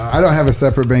 I don't have a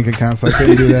separate bank account, so I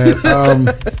couldn't do that.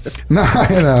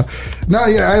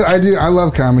 I do. I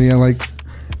love comedy. I like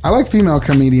female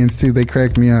comedians too. They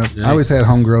crack me up. Nice. I always had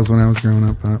homegirls when I was growing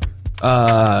up.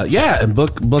 And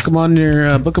book them on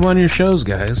your shows,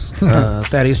 guys.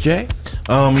 Thaddeus J.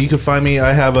 You can find me.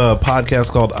 I have a podcast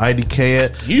called IDK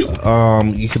It. You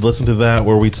could listen to that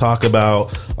where we talk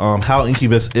about how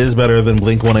Incubus is better than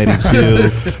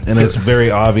Blink-182, and it's very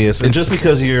obvious. And just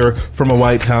because you're from a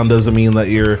white town doesn't mean that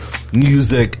your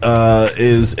music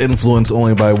is influenced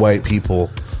only by white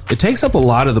people. It takes up a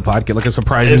lot of the podcast, like a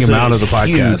surprising amount of the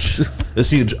podcast. Huge. It's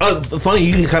huge. Funny,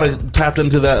 you kind of tapped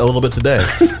into that a little bit today.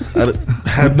 It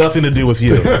had nothing to do with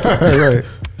you. Right.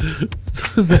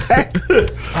 Zach,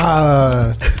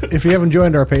 if you haven't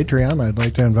joined our Patreon, I'd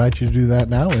like to invite you to do that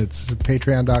now. It's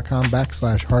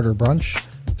patreon.com/harderbrunch.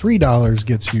 $3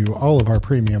 gets you all of our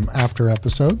premium after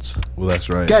episodes. Well, that's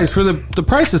right. Guys, for the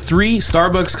price of 3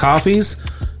 Starbucks coffees,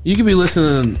 you could be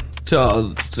listening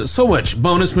to so much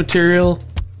bonus material.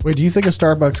 Wait, do you think a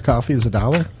Starbucks coffee is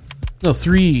 $1? No,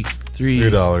 $3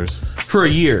 for a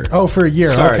year. Oh, for a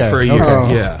year. Sorry, okay. for a year.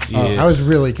 Okay. Yeah. I was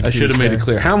really I confused. should have made there. it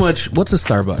clear. How much? What's a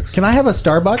Starbucks? Can I have a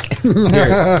Starbucks?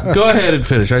 Here, go ahead and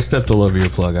finish. I stepped all over your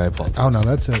plug. I apologize. Oh, no,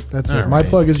 that's it. That's it. All My right.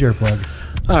 plug is your plug.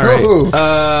 All right. Woo-hoo.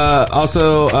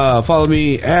 Also, follow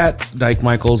me at Dyke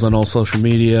Michaels on all social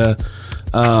media.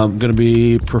 I'm going to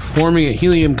be performing at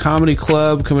Helium Comedy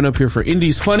Club coming up here for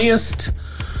Indy's Funniest.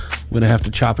 I'm gonna have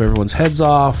to chop everyone's heads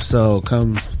off. So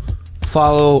come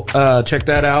follow, check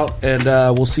that out, and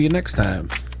we'll see you next time.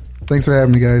 Thanks for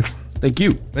having me, guys. Thank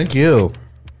you. Thank you.